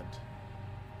spent.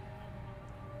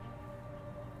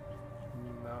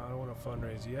 No, I don't want to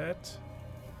fundraise yet.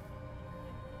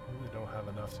 I really don't have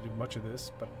enough to do much of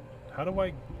this, but how do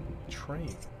I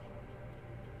train?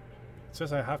 It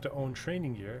says I have to own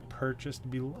training gear purchased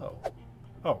below.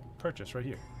 Oh, purchase right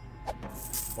here.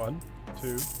 1,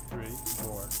 2, 3,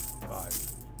 4,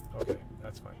 5. Okay,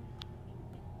 that's fine.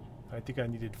 I think I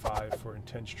needed 5 for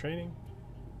intense training.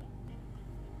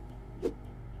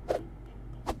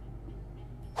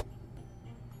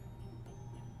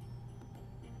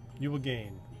 You will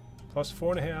gain plus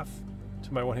 4.5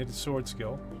 to my one-handed sword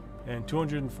skill and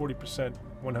 240%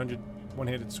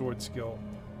 one-handed sword skill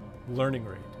learning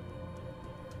rate.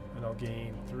 And I'll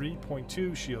gain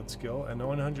 3.2 shield skill and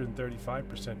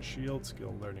 135% shield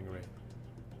skill learning rate.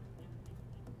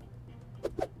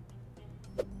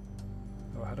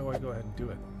 Oh, how do I go ahead and do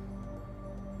it?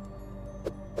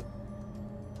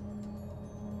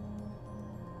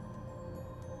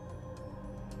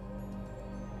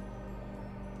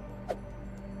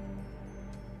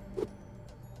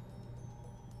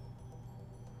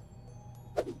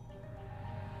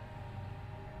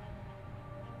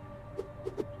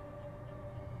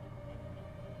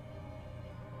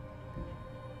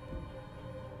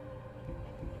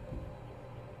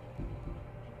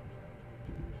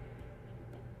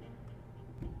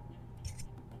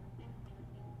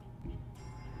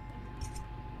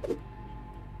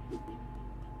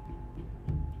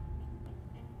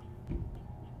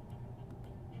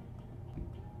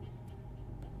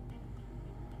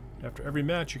 After every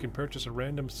match, you can purchase a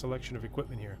random selection of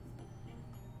equipment here.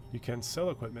 You can sell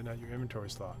equipment at your inventory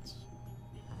slots.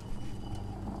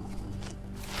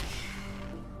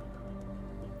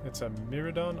 It's a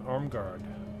Myrmidon Arm Guard.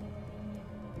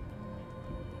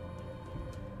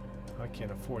 I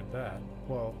can't afford that.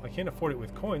 Well, I can't afford it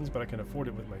with coins, but I can afford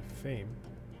it with my fame.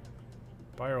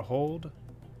 Buy or hold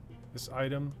this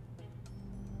item.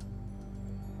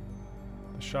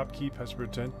 The shopkeep has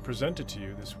presented to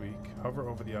you this week. Hover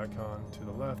over the icon to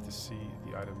the left to see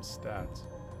the item's stats.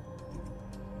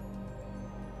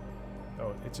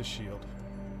 Oh, it's a shield.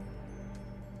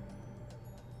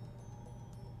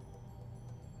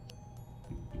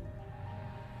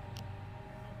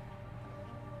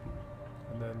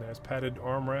 And then there's padded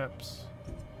arm wraps.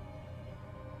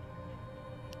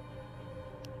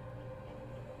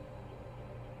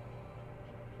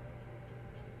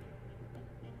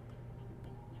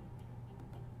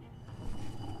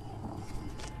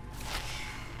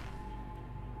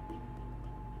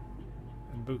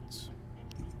 Boots.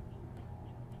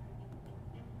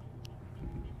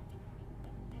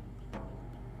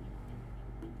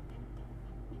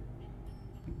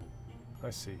 I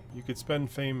see. You could spend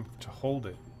fame to hold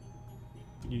it.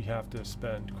 You have to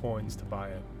spend coins to buy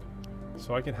it.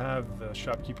 So I can have the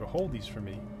shopkeeper hold these for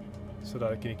me so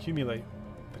that I can accumulate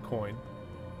the coin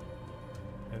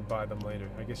and buy them later.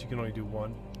 I guess you can only do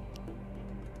one.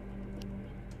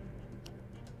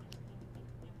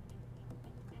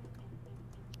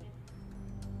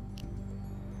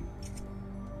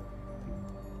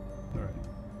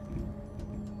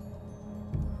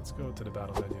 Go to the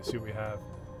battle menu, see what we have.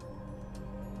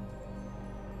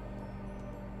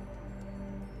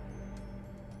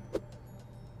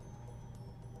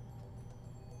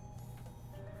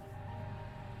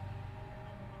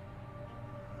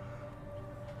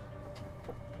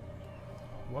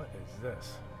 What is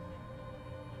this?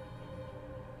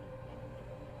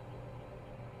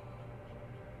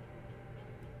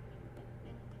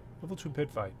 Level 2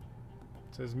 pit fight.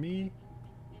 It says me.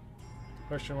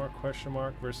 Question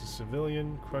mark versus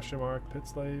civilian, question mark, pit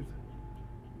slave.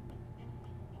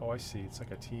 Oh, I see. It's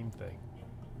like a team thing.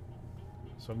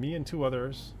 So me and 2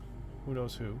 others, who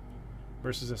knows who,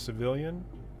 versus a civilian,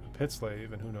 a pit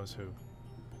slave, and who knows who.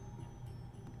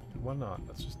 Why not?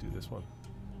 Let's just do this one.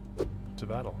 To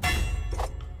battle.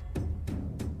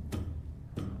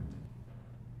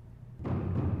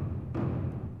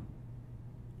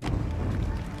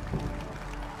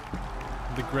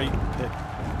 The Great Pit.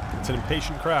 It's an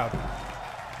impatient crowd.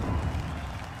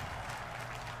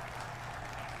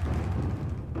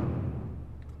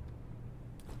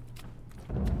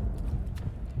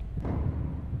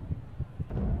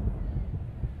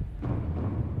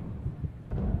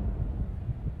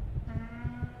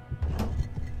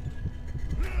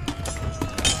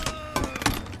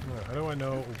 How do I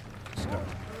know?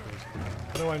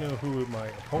 How do I know who my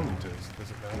opponent is?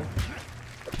 Does it matter?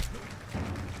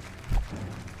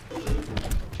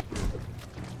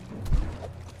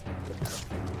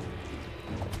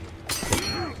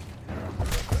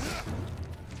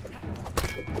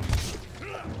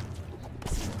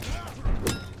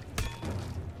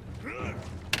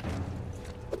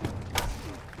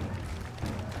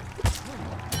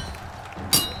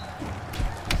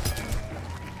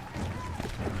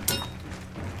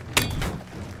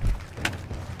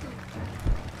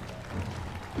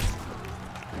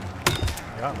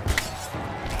 Yeah.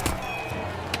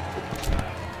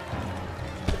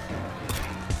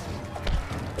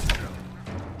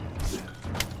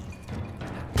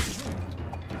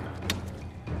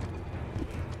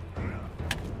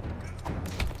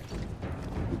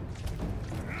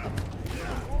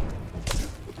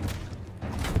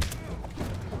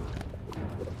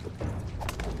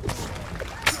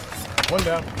 One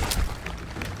down.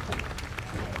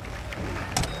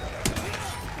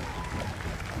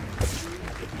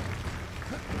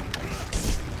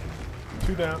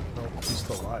 Two down. Oh, he's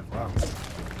still alive. Wow.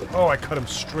 Oh, I cut him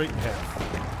straight in half.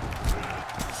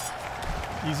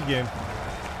 Easy game.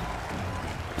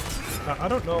 I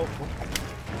don't know.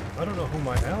 I don't know who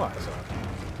my allies are.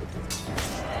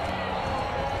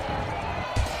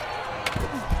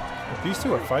 Well, these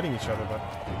two are fighting each other, but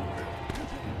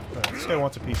this guy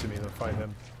wants a piece of me. Let's find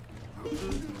him.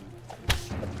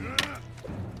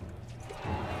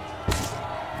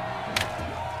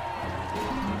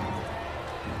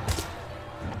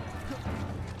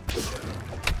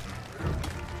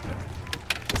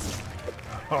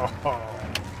 Oh.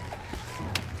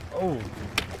 Oh.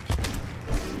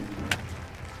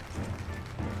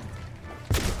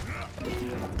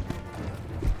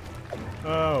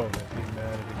 Oh, he's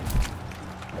mad at me.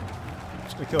 I'm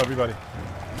just gonna kill everybody.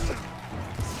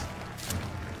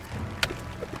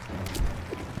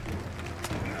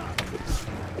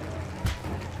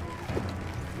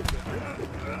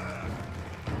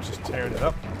 Just tearing it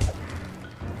up.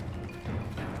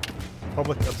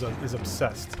 Public is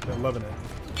obsessed. They're loving it.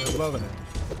 They're loving it.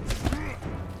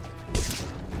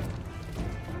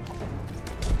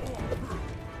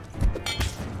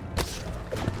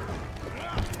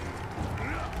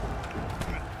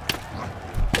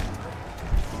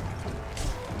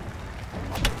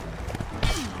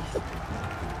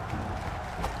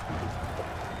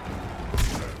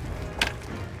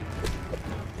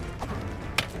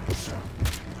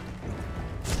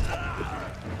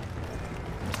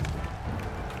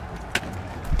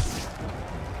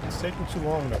 Taking too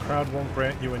long, the crowd won't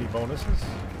grant you any bonuses.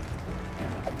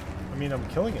 I mean, I'm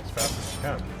killing it as fast as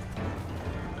I can.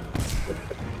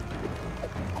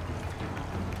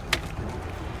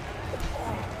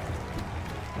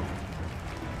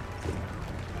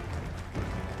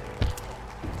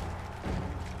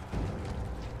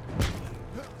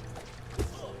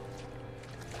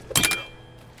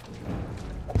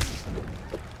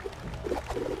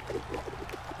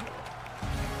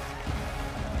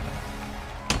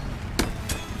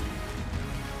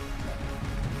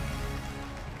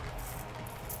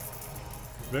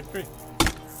 Victory.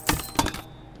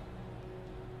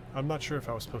 I'm not sure if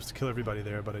I was supposed to kill everybody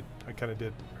there, but I kind of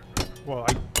did. Well,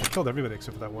 I killed everybody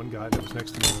except for that one guy that was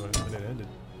next to me when it ended.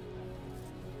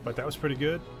 But that was pretty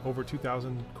good. Over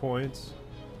 2,000 coins.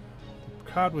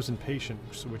 The crowd was impatient,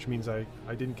 which means I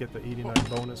didn't get the 89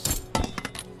 bonus.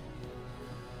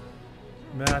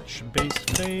 Match base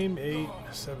fame,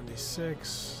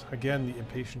 876. Again, the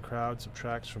impatient crowd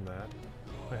subtracts from that.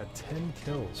 I had 10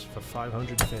 kills for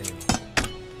 500 fame.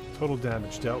 Total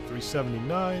damage dealt,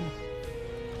 379.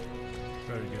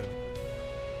 Very good.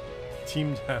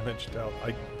 Team damage dealt.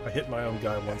 I hit my own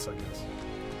guy once, I guess.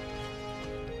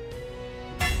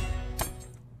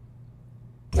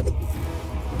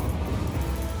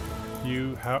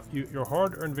 Your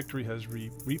hard-earned victory has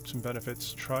reaped some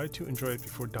benefits. Try to enjoy it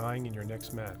before dying in your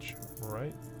next match.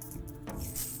 Alright?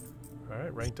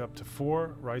 Alright, ranked up to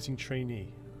 4, rising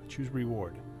trainee. Choose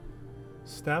reward.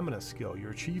 Stamina skill.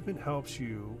 Your achievement helps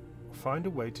you find a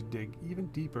way to dig even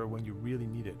deeper when you really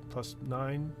need it. Plus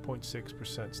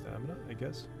 9.6% stamina, I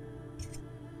guess.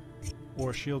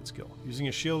 Or shield skill. Using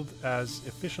a shield as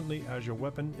efficiently as your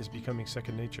weapon is becoming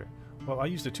second nature. Well, I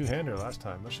used a two-hander last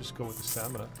time. Let's just go with the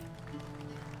stamina.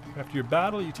 After your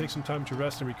battle, you take some time to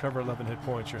rest and recover 11 hit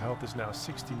points. Your health is now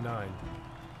 69.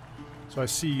 So I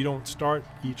see you don't start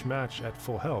each match at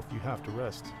full health. You have to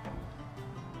rest.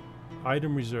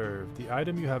 Item reserve. The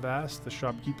item you have asked the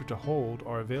shopkeeper to hold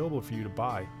are available for you to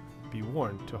buy. Be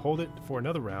warned, to hold it for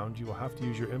another round, you will have to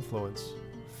use your influence,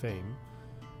 fame.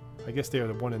 I guess they are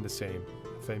the one and the same.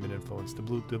 Fame and influence. The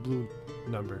blue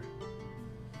number.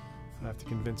 I have to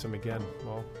convince him again.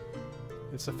 Well,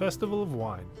 it's a festival of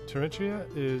wine. Terentia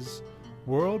is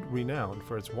world renowned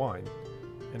for its wine,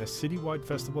 and a citywide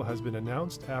festival has been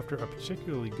announced after a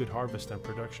particularly good harvest and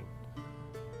production.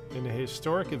 In a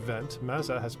historic event,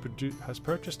 Mazza has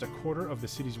purchased a quarter of the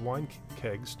city's wine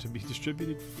kegs to be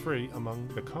distributed free among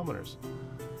the commoners.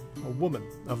 A woman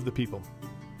of the people.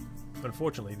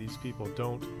 Unfortunately, those people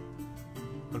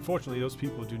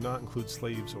do not include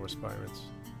slaves or aspirants.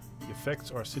 The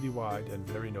effects are citywide and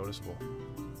very noticeable.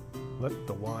 Let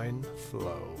the wine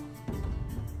flow.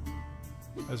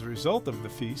 As a result of the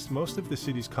feast, most of the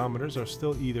city's commoners are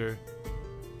still either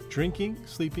drinking,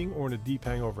 sleeping, or in a deep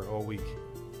hangover all week.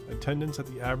 Attendance at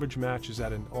the average match is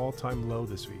at an all-time low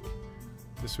this week.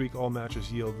 This week, all matches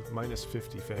yield minus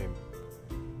 50 fame.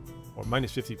 Or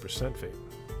minus 50% fame.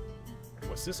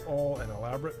 Was this all an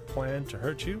elaborate plan to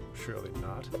hurt you? Surely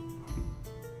not.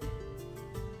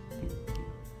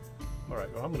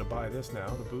 Alright, well I'm going to buy this now.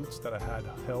 The boots that I had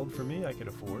held for me, I could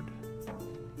afford.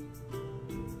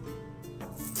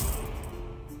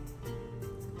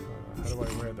 How do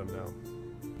I wear them now?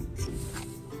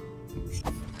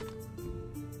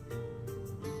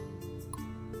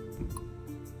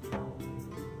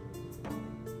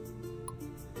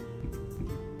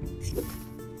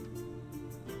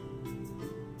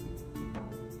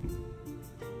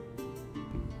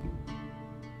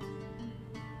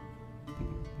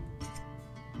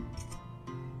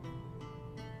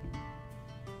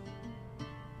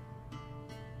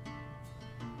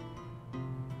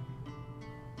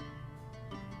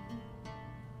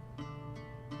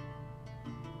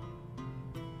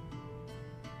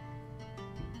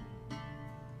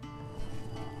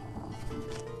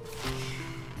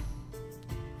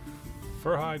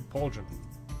 Furhide Pauldron.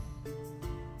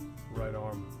 Right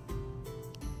arm.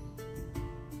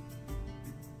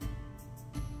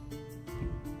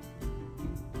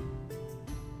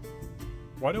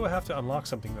 Why do I have to unlock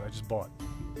something that I just bought?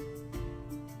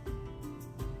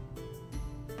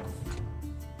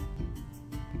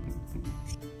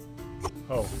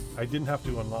 Oh, I didn't have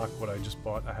to unlock what I just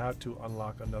bought. I had to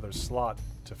unlock another slot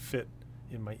to fit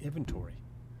in my inventory.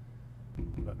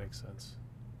 That makes sense.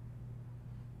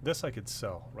 This I could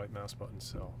sell. Right mouse button,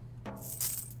 sell.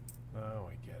 Oh,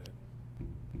 I get it.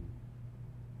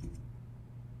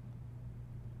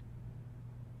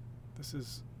 This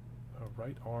is a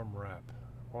right arm wrap.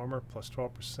 Armor plus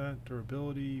 12%,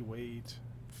 durability, weight,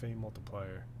 fame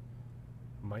multiplier,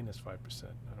 minus 5%.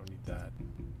 I don't need that.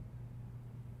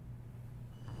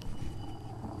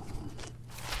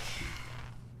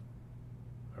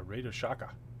 A Raider Shaka.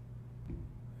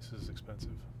 This is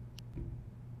expensive.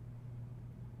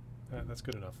 That's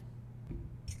good enough.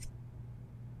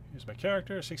 Here's my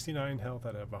character, 69 health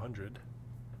out of 100.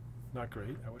 Not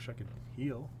great. I wish I could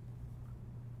heal.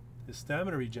 His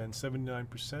stamina regen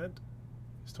 79%.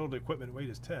 His total equipment weight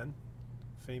is 10.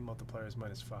 Fame multiplier is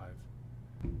minus 5.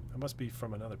 That must be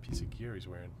from another piece of gear he's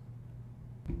wearing.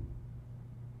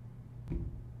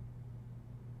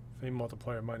 Fame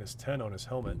multiplier minus 10 on his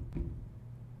helmet.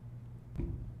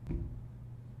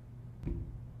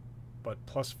 But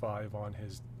plus 5 on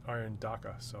his iron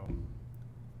Daka, so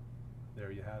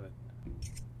there you have it.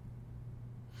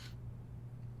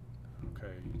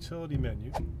 Okay, utility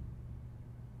menu.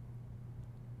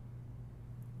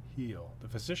 Heal. The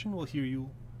physician will heal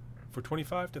you for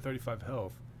 25 to 35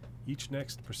 health. Each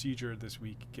next procedure this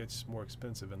week gets more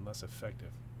expensive and less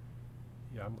effective.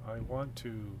 Yeah, I want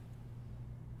to...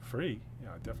 Free?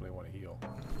 Yeah, I definitely want to heal.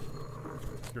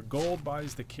 Your gold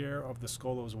buys the care of the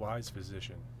Skolo's wise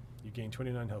physician. You gain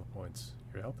 29 health points.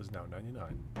 Your health is now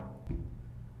 99.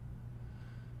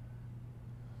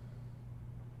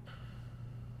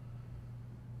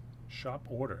 Shop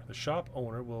order. The shop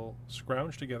owner will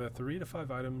scrounge together 3 to 5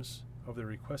 items of the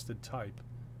requested type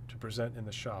to present in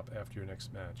the shop after your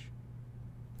next match.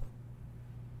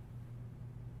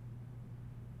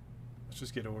 Let's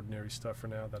just get ordinary stuff for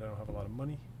now that I don't have a lot of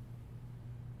money.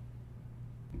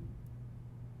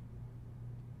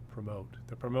 promote.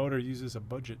 The promoter uses a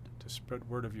budget to spread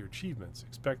word of your achievements.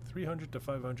 Expect 300 to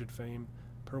 500 fame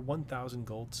per 1,000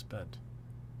 gold spent.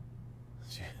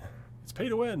 It's pay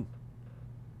to win.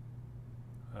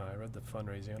 I read the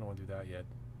fundraising. I don't want to do that yet.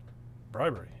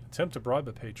 Bribery. Attempt to bribe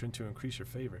a patron to increase your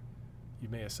favor. You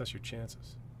may assess your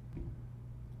chances.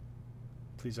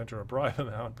 Please enter a bribe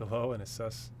amount below and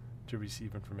assess to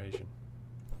receive information.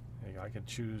 I can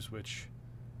choose which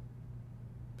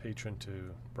patron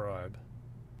to bribe.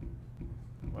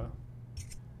 Wow.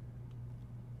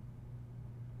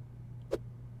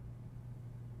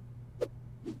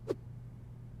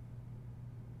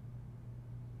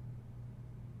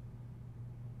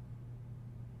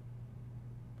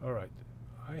 All right.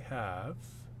 I have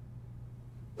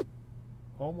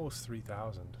almost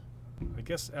 3,000. I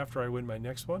guess after I win my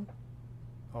next one,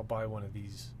 I'll buy one of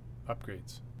these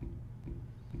upgrades.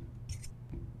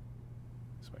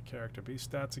 It's my character base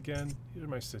stats again. These are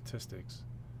my statistics.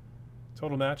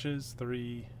 Total matches,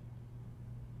 3.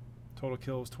 Total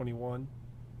kills, 21.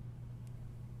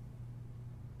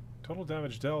 Total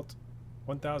damage dealt,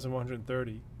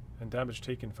 1,130. And damage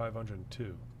taken,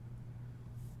 502.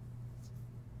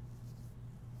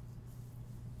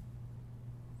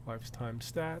 Lifetime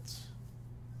stats.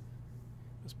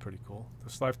 That's pretty cool.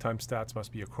 Those lifetime stats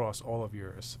must be across all of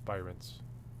your aspirants.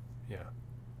 Yeah.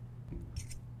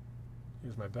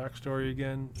 Here's my backstory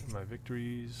again, my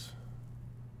victories.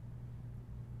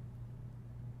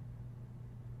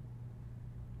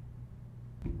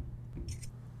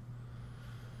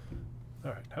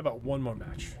 Alright, how about one more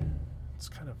match? It's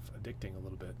kind of addicting a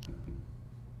little bit.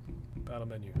 Battle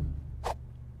menu.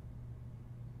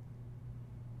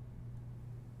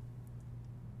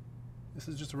 This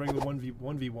is just a regular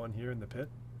 1v1 here in the pit.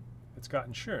 It's got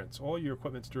insurance. All your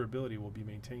equipment's durability will be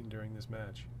maintained during this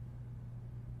match.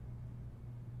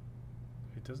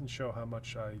 It doesn't show how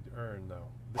much I earn, though.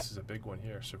 This is a big one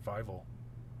here, survival.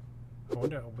 I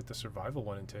wonder what the survival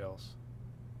one entails.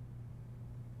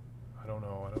 I don't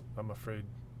know. I'm afraid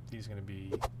he's going to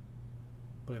be...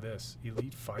 Look at this.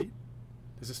 Elite fight?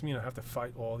 Does this mean I have to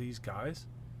fight all these guys?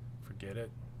 Forget it.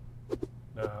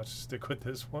 No, I'll just stick with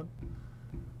this one.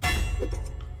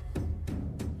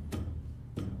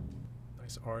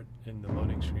 Nice art in the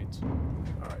loading screens.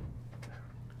 Alright.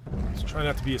 Let's try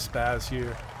not to be a spaz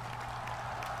here.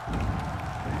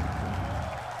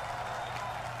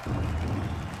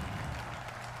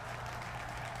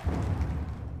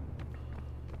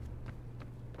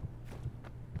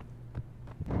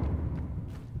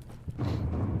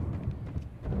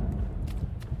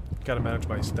 Gotta manage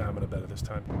my stamina better this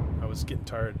time. I was getting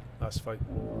tired last fight.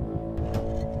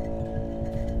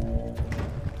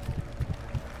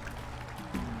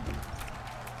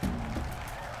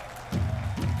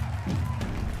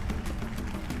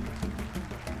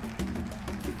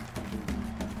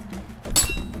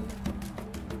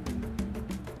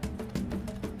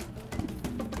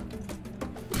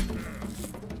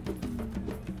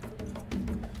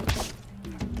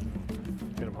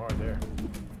 Hit him hard there.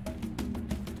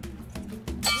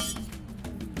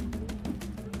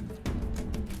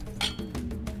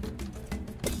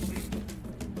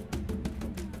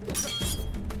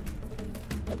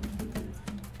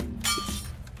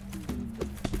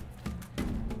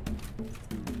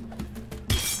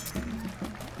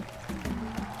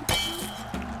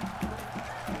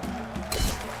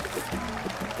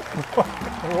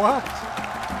 What?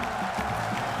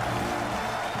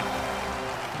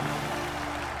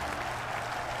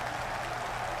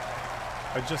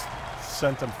 I just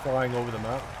sent them flying over the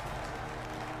mountain.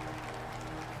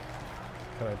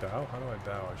 Can I bow? How do I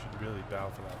bow? I should really bow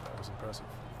for that. That was impressive.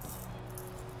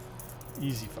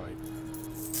 Easy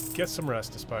fight. Get some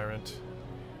rest, aspirant.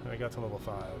 I got to level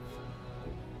 5.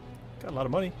 Got a lot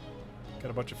of money.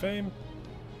 Got a bunch of fame.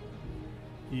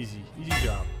 Easy. Easy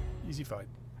job. Easy fight.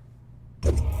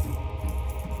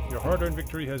 Your hard-earned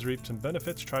victory has reaped some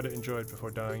benefits. Try to enjoy it before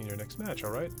dying in your next match,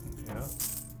 alright? Yeah.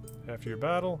 After your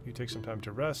battle, you take some time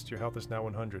to rest. Your health is now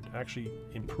 100. Actually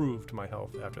improved my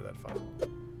health after that fight.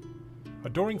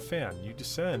 Adoring fan, you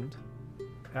descend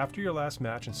after your last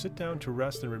match and sit down to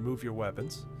rest and remove your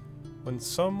weapons when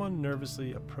someone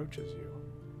nervously approaches you.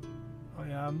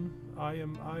 I'm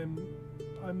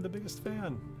the biggest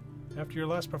fan. After your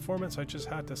last performance, I just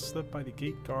had to slip by the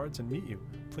gate guards and meet you.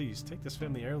 Please, take this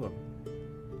family heirloom.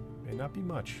 May not be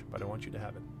much, but I want you to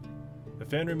have it. The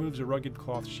fan removes a rugged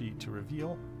cloth sheet to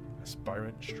reveal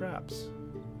aspirant straps.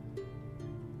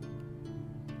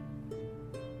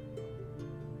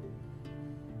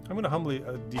 I'm going to humbly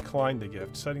decline the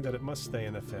gift, citing that it must stay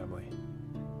in the family.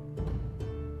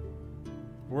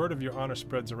 Word of your honor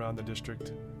spreads around the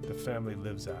district the family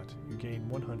lives at. You gain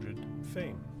 100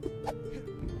 fame.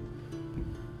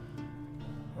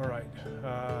 Alright,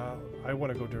 I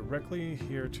want to go directly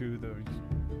here to the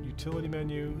utility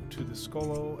menu, to the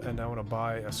Skolo, and I want to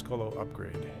buy a Skolo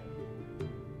upgrade.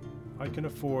 I can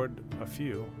afford a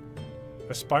few.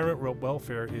 Aspirant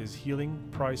welfare is healing.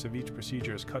 Price of each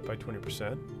procedure is cut by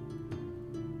 20%.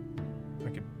 I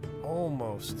could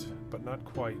almost, but not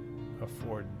quite,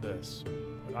 afford this.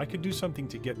 But I could do something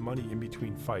to get money in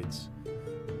between fights.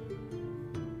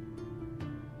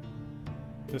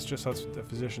 This just lets the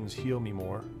physicians heal me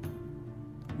more.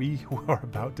 We who are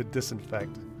about to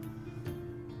disinfect.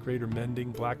 Greater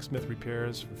mending, blacksmith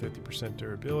repairs for 50%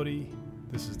 durability.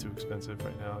 This is too expensive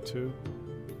right now too.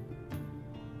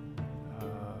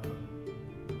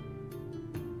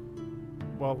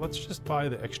 Well, let's just buy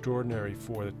the extraordinary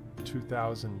for the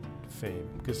 2,000 fame,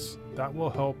 because that will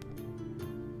help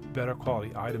better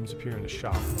quality items appear in the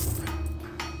shop.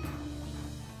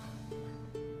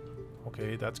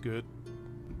 Okay, that's good.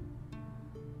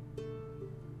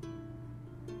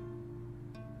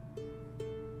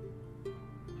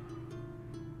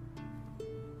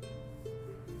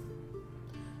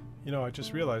 You know, I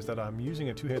just realized that I'm using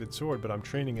a two-handed sword, but I'm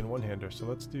training in one-hander, so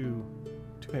let's do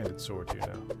two-handed sword here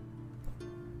now.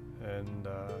 And,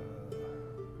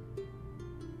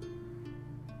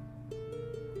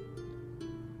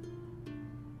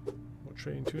 we'll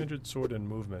train 200 sword and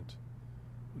movement.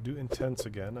 We'll do intense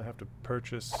again. I have to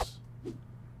purchase...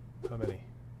 how many?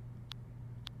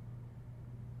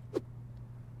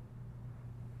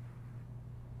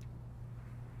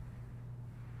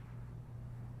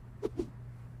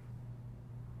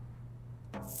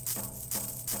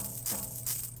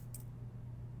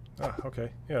 Ah, okay.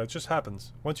 Yeah, it just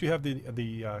happens. Once you have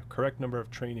the correct number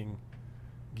of training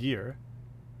gear,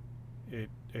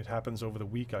 it happens over the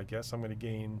week, I guess. I'm going to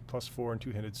gain +4 in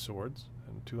two-handed swords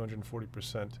and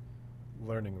 240%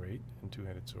 learning rate in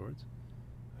two-handed swords,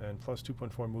 and plus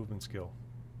 2.4 movement skill,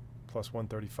 plus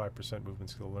 135% movement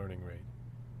skill learning rate.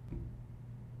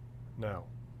 Now,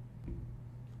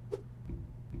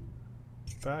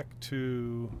 back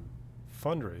to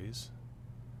fundraise.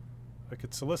 I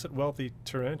could solicit wealthy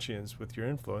Turantians with your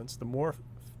influence. The more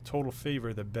total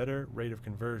favor, the better rate of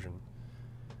conversion.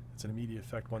 It's an immediate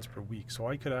effect once per week. So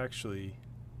I could actually...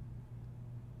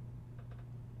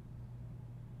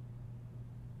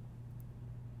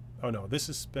 oh no, this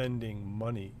is spending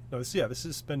money. No, this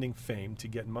is spending fame to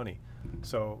get money.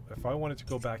 So if I wanted to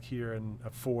go back here and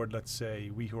afford, let's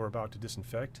say, we who are about to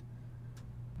disinfect,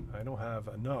 I don't have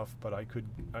enough, but I could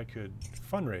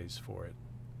fundraise for it.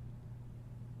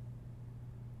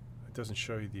 It doesn't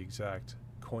show you the exact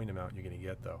coin amount you're going to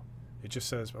get, though. It just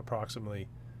says approximately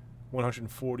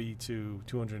 140 to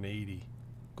 280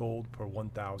 gold per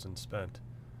 1,000 spent.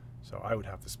 So I would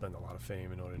have to spend a lot of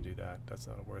fame in order to do that. That's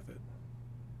not worth it.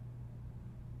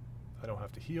 I don't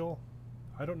have to heal.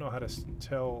 I don't know how to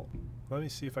tell. Let me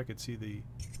see if I could see the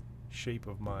shape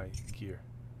of my gear.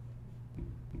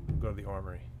 Go to the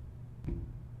armory.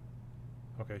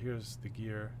 Okay, here's the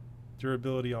gear.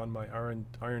 Durability on my iron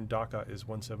Daka is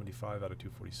 175 out of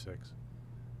 246.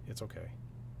 It's okay.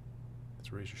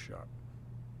 It's razor sharp.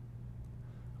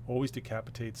 Always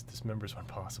decapitates, dismembers when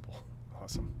possible.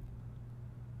 Awesome.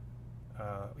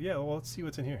 Yeah, well, let's see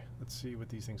what's in here. Let's see what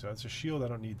these things are. It's a shield. I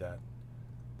don't need that.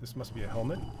 This must be a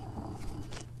helmet.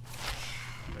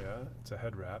 Yeah, it's a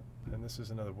head wrap. And this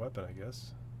is another weapon, I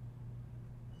guess.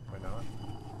 Why not?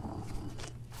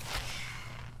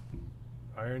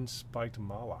 Iron spiked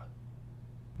mala.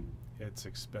 It's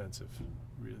expensive.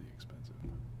 Really expensive.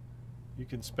 You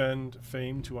can spend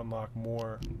fame to unlock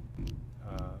more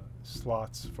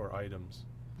slots for items.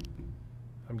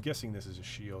 I'm guessing this is a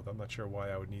shield. I'm not sure why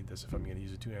I would need this if I'm going to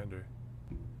use a two-hander.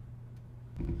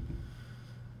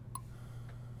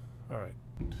 Alright.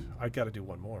 I gotta do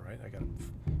one more, right?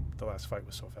 The last fight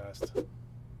was so fast.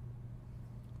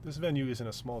 This venue is in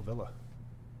a small villa.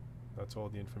 That's all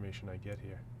the information I get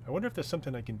here. I wonder if there's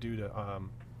something I can do to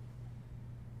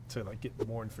like get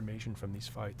more information from these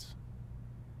fights.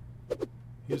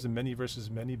 Here's a many versus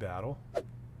many battle.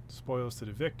 Spoils to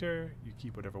the victor. You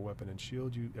keep whatever weapon and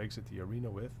shield you exit the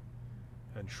arena with.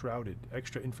 And shrouded.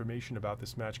 Extra information about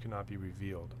this match cannot be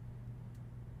revealed.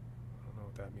 I don't know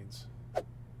what that means. And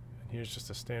here's just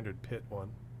a standard pit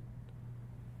one.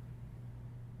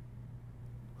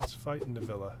 Let's fight in the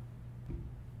villa.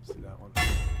 Let's do that one.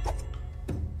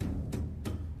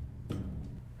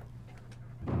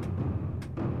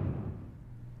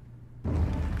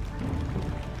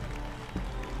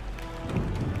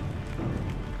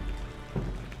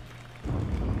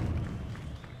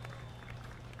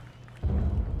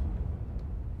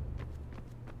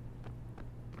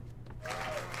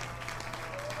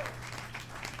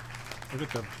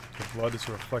 Look at the blood is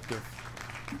reflective.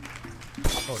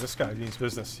 Oh, this guy means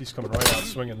business. He's coming right out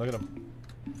swinging. Look at him.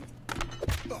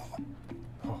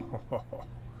 Oh,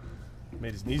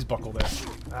 made his knees buckle there.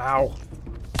 Ow.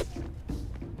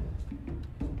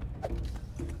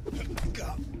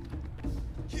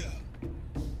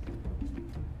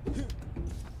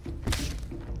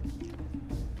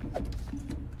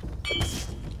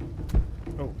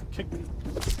 Oh, kick me.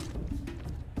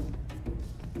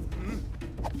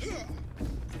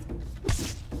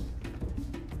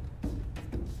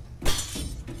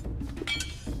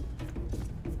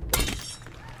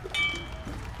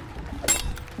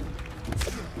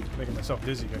 Making myself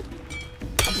dizzy here.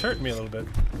 It's hurting me a little bit.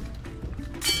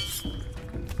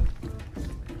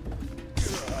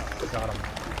 Got him.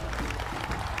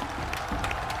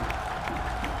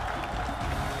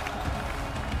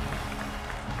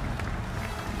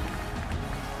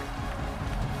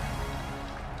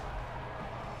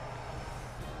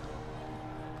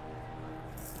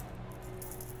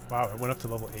 Wow, I went up to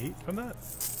level 8 from that?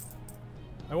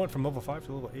 I went from level 5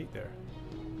 to level 8 there.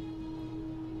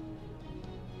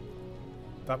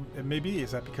 That, it may be,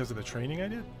 is that because of the training I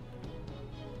did?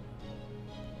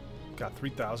 Got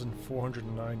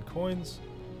 3,409 coins,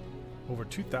 over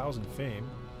 2,000 fame.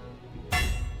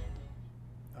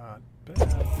 Not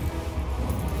bad.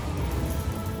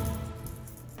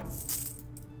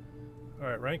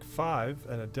 Alright, rank 5,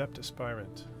 an adept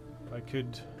aspirant. I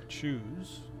could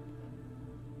choose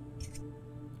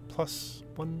plus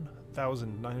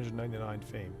 1,999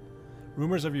 fame.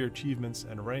 Rumors of your achievements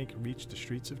and rank reach the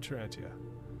streets of Tarantia.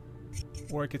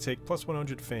 Or I could take plus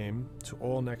 100 fame to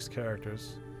all next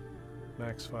characters.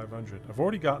 Max 500. I've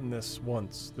already gotten this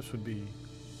once. This would be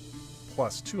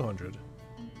plus 200.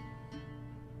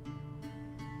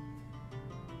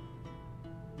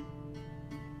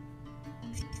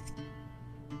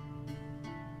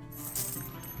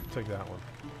 Take that one.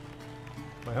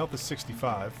 My health is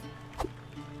 65.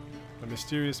 A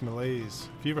mysterious malaise.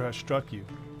 Fever has struck you.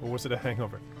 Or was it a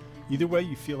hangover? Either way,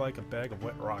 you feel like a bag of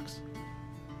wet rocks.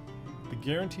 The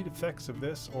guaranteed effects of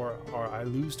this are I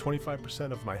lose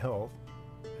 25% of my health,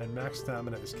 and max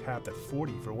stamina is capped at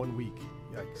 40 for 1 week.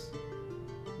 Yikes.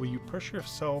 Will you push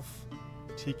yourself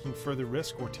taking further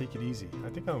risk or take it easy? I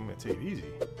think I'm going to take it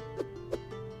easy.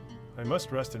 I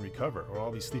must rest and recover, or I'll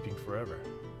be sleeping forever.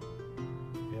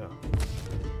 Yeah.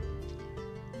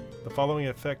 The following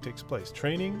effect takes place.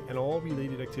 Training and all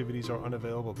related activities are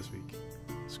unavailable this week.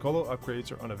 Skolo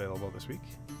upgrades are unavailable this week.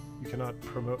 You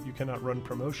cannot run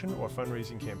promotion or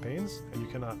fundraising campaigns, and you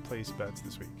cannot place bets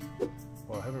this week.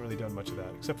 Well, I haven't really done much of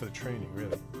that, except for the training,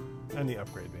 really. And the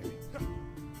upgrade, maybe.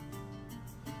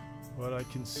 But I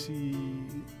can see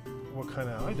what kind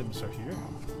of items are here.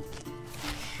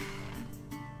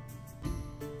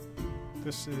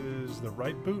 This is the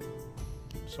right boot,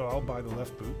 so I'll buy the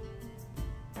left boot.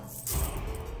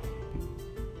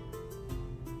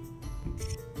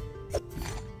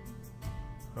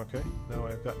 Okay, now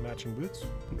I've got matching boots.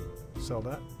 Sell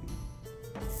that.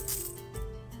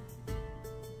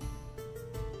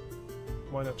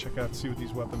 Why not check out, see what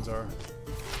these weapons are?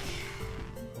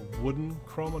 A wooden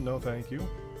chroma? No, thank you.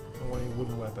 I don't want any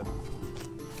wooden weapon.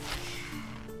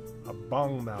 A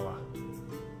bong mala.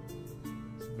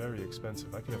 It's very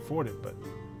expensive. I can afford it, but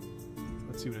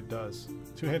let's see what it does.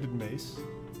 Two-handed mace.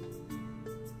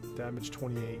 Damage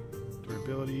 28.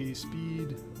 Durability,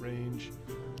 speed, range.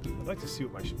 I'd like to see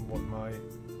what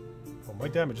my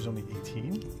damage is only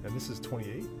 18, and this is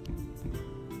 28.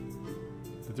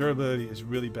 The durability is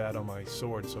really bad on my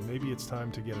sword, so maybe it's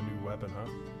time to get a new weapon,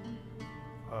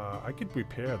 huh? I could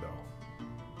repair, though.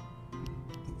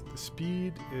 The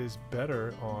speed is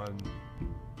better on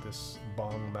this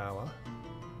Bong Mala.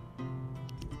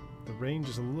 The range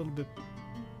is a little bit...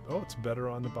 Oh, it's better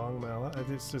on the Bong Mala.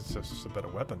 It's just a better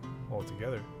weapon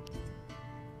altogether.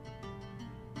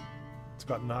 It's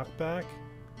got knockback,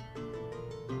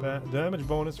 damage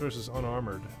bonus versus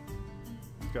unarmored.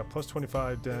 It's got plus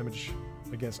 25 damage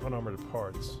against unarmored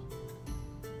parts.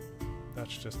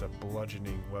 That's just a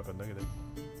bludgeoning weapon. Look at it.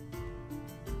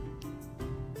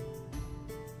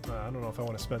 I don't know if I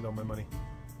want to spend all my money.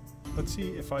 Let's see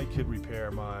if I could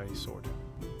repair my sword.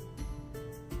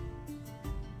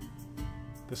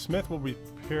 The smith will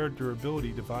repair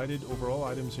durability divided over all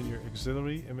items in your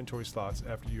auxiliary inventory slots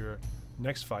after your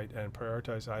next fight and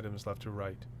prioritize items left to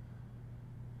right.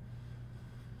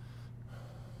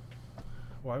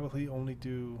 Why will he only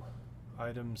do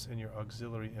items in your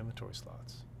auxiliary inventory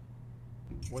slots?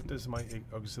 What does my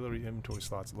auxiliary inventory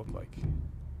slots look like?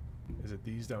 Is it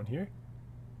these down here?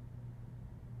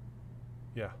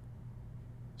 Yeah.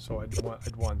 So I'd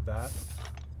want that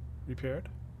repaired.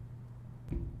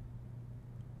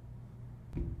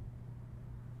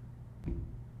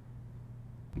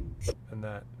 And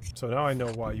that. So now I know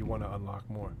why you want to unlock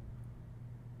more.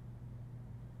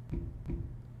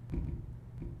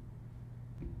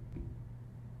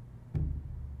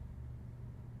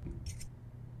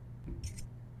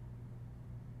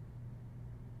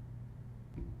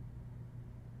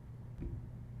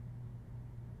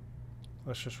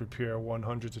 Let's just repair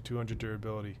 100 to 200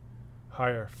 durability.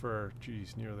 Higher for,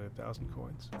 geez, nearly 1,000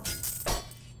 coins.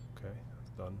 Okay,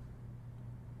 that's done.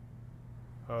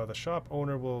 The shop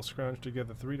owner will scrounge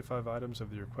together 3 to 5 items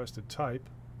of the requested type.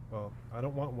 Well, I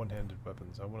don't want one-handed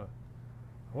weapons. I want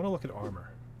to look at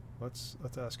armor. Let's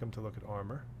ask him to look at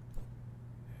armor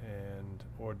and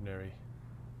ordinary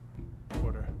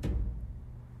order.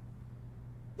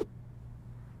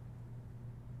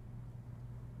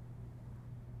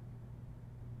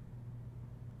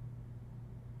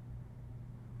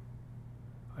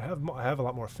 I have a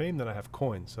lot more fame than I have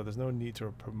coins, so there's no need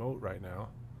to promote right now.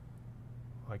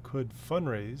 I could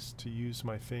fundraise to use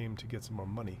my fame to get some more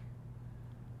money.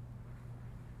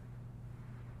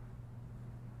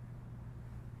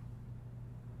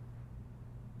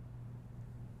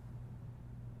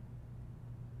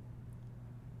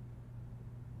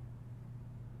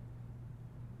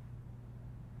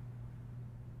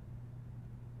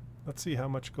 Let's see how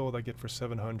much gold I get for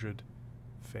 700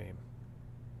 fame.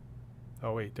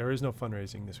 Oh wait, there is no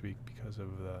fundraising this week because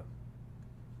of the...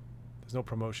 There's no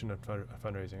promotion of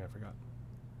fundraising, I forgot.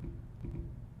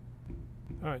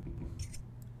 Alright.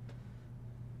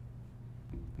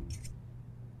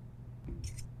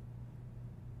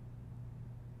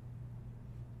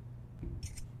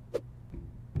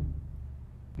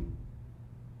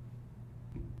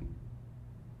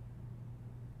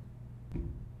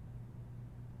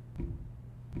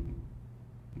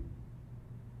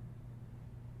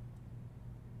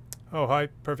 Oh, hi,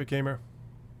 Perfect Gamer.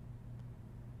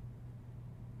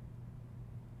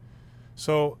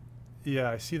 So,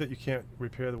 yeah, I see that you can't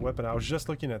repair the weapon. I was just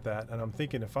looking at that, and I'm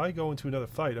thinking if I go into another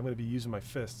fight, I'm going to be using my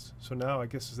fists. So now I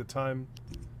guess is the time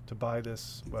to buy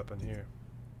this weapon here.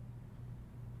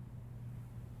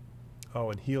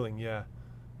 Oh, and healing, yeah.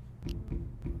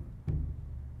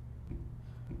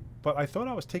 But I thought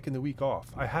I was taking the week off.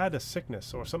 I had a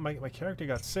sickness or something. My character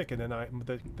got sick, and then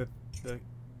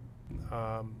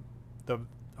the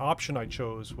option I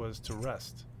chose was to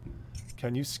rest.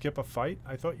 Can you skip a fight?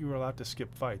 I thought you were allowed to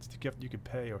skip fights. You could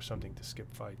pay or something to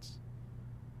skip fights.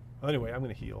 Anyway, I'm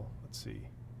going to heal. Let's see.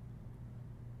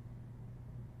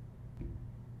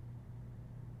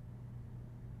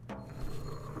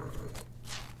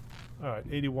 Alright,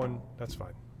 81. That's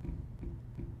fine.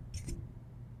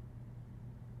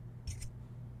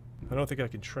 I don't think I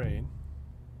can train.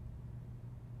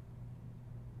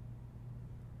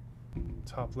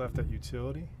 Top left at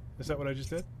utility. Is that what I just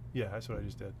did? Yeah, that's what I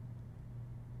just did.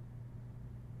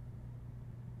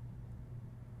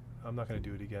 I'm not going to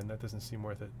do it again. That doesn't seem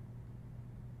worth it.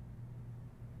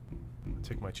 I'll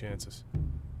take my chances.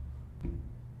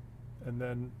 And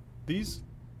then these...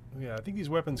 Yeah, I think these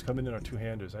weapons come in our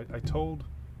two-handers. I told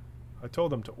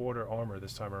them to order armor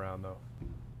this time around, though.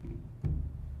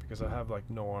 Because I have, like,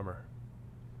 no armor.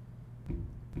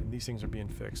 And these things are being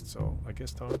fixed, so I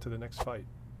guess on to the next fight.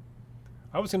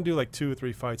 I was going to do like 2 or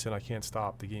 3 fights and I can't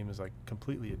stop. The game is like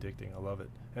completely addicting. I love it.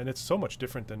 And it's so much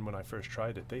different than when I first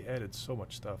tried it. They added so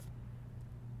much stuff.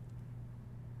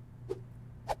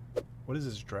 What is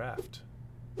this draft?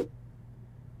 The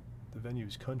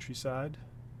venue's countryside.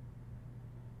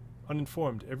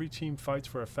 Uninformed. Every team fights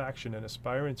for a faction and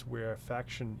aspirants wear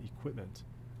faction equipment.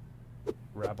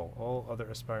 Rabble. All other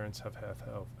aspirants have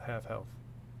half health.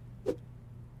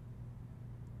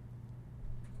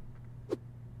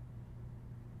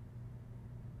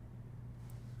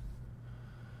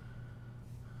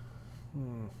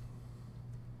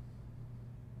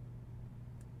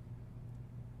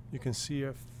 You can see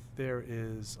if there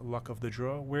is luck of the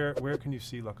draw. Where can you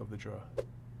see luck of the draw?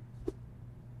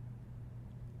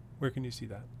 Where can you see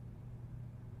that?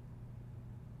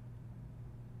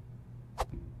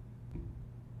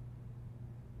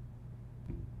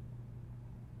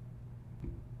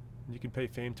 You can pay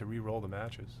fame to re-roll the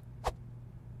matches.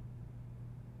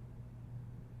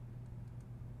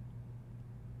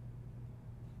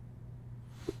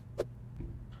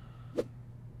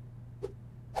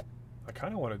 I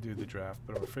kind of want to do the draft,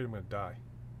 but I'm afraid I'm going to die.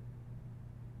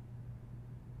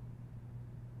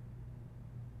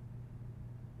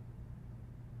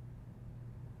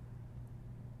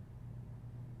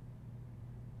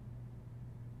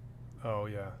 Oh,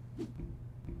 yeah.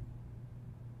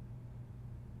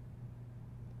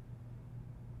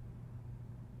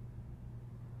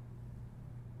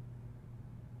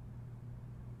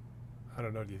 I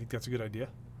don't know. Do you think that's a good idea?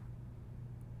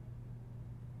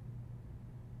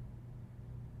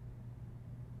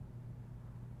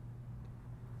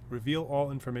 Reveal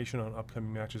all information on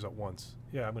upcoming matches at once.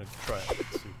 Yeah, I'm going to try it.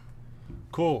 Let's see.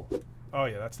 Cool. Oh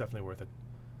yeah, that's definitely worth it.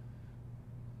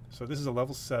 So this is a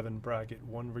level 7 bracket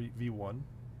 1v1.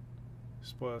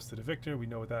 Spoils to the victor. We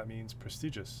know what that means.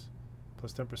 Prestigious.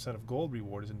 Plus 10% of gold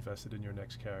reward is invested in your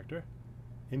next character.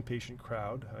 Impatient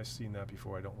crowd. I've seen that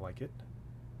before. I don't like it.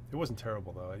 It wasn't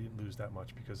terrible though. I didn't lose that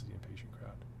much because of the impatient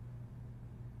crowd.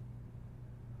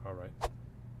 Alright.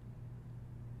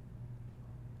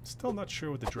 Still not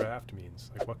sure what the draft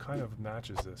means. Like, what kind of match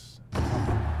is this?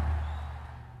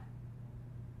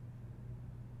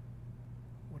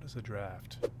 What is a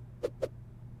draft?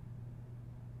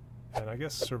 And I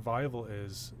guess survival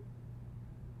is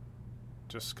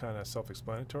just kind of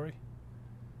self-explanatory.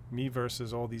 Me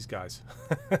versus all these guys.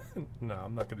 No,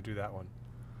 I'm not going to do that one.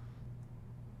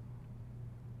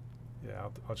 Yeah,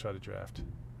 I'll try to draft.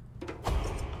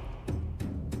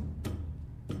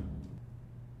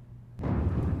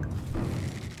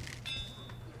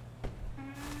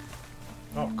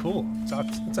 Oh, cool. It's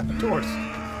outdoors.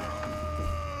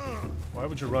 Why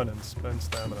would you run and spend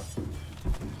stamina?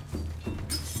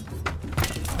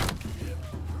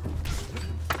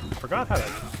 I forgot how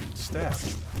to stab.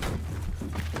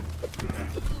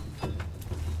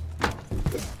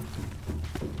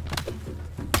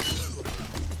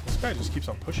 This guy just keeps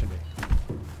on pushing me.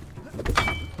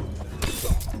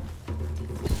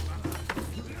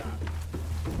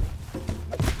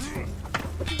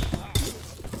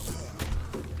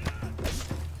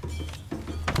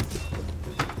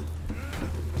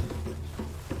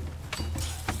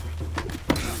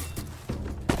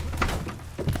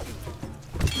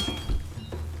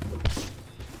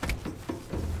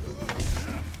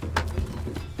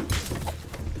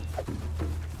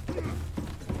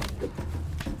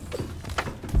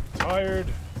 Tired.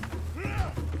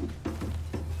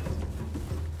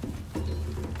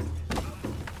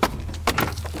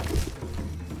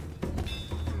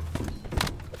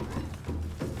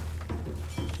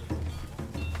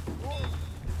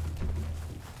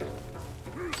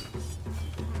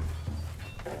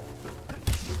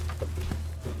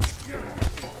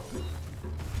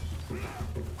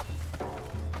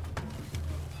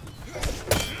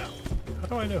 How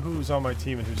do I know who's on my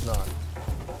team and who's not?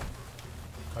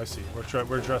 I see.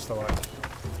 We're dressed alike.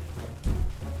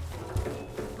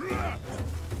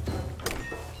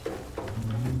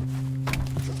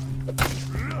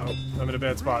 Oh, I'm in a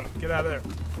bad spot. Get out of there.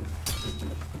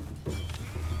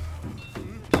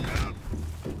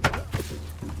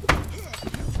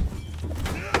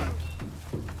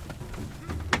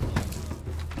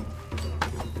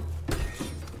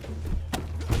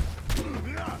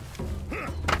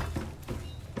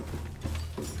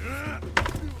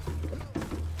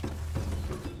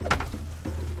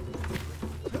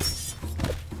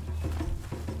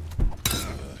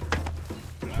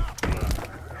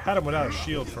 Had him without a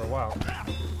shield for a while.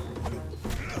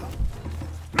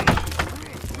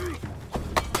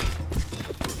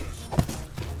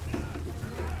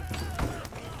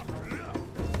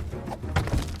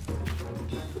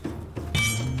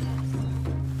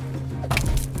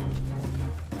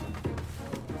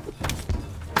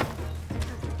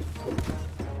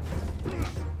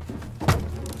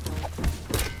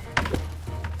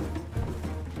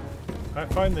 I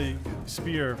find the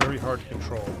spear very hard to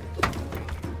control.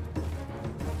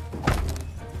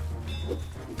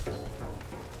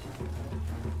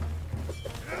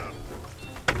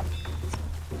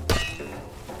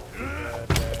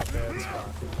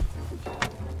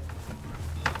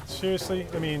 Seriously?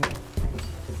 I mean,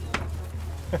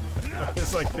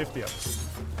 it's like 50 of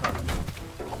them.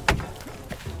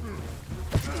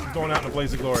 Right. Going out in a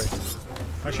blaze of glory.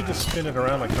 I should just spin it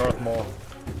around like Darth Maul.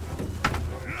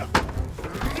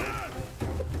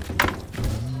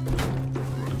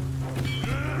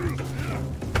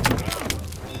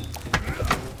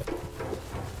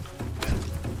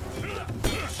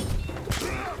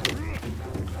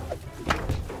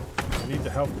 I need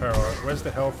the health power. Where's the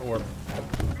health orb?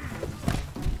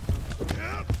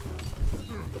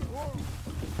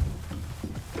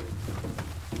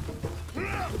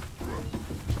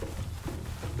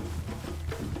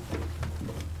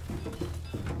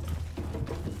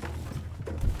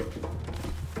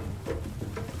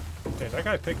 That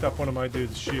guy picked up one of my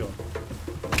dude's shield.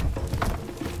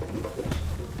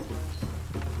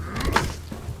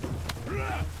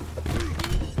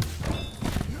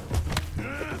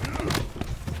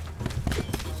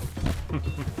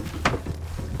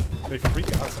 They freak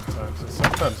out sometimes, and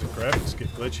sometimes the graphics get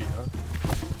glitchy, huh?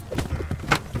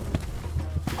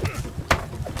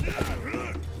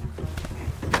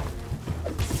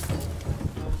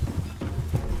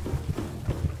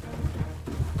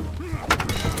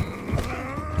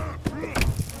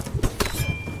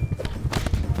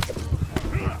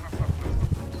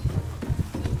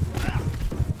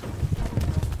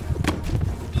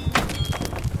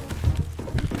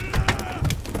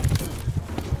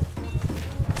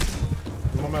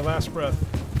 last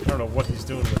breath. I don't know what he's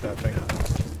doing with that thing.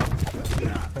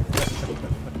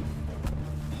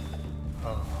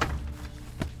 Oh.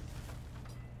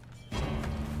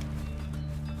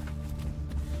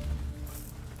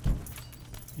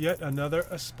 Yet another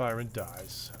aspirant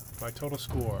dies. My total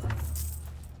score: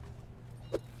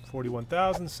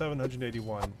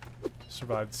 41,781.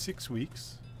 Survived 6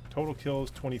 weeks. Total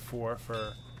kills 24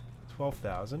 for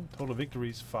 12,000. Total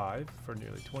victories 5 for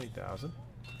nearly 20,000.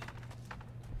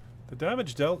 The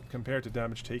damage dealt compared to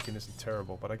damage taken isn't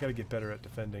terrible, but I gotta get better at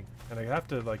defending. And I have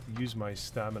to like use my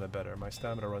stamina better. My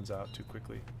stamina runs out too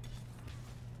quickly.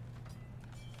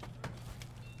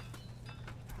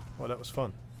 Well, that was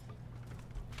fun.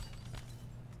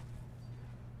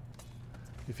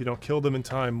 If you don't kill them in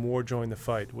time, more join the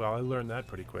fight. Well, I learned that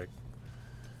pretty quick.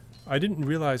 I didn't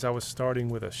realize I was starting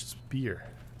with a spear.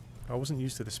 I wasn't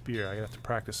used to the spear. I have to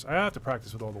practice. I have to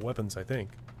practice with all the weapons, I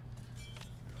think.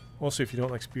 Also, if you don't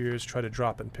like spears, try to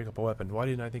drop it and pick up a weapon. Why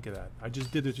didn't I think of that? I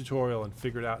just did the tutorial and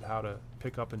figured out how to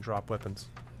pick up and drop weapons.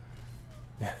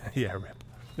 Yeah, rip.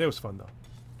 It was fun, though.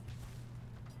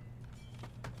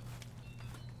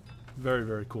 Very,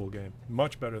 very cool game.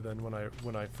 Much better than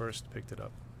when I first picked it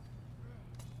up.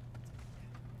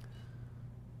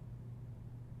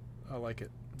 I like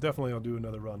it. Definitely I'll do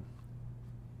another run.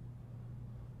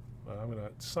 I'm going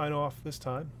to sign off this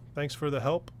time. Thanks for the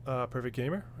help, Perfect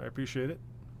Gamer. I appreciate it.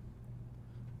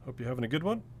 Hope you're having a good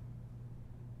one.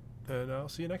 And I'll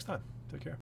see you next time. Take care.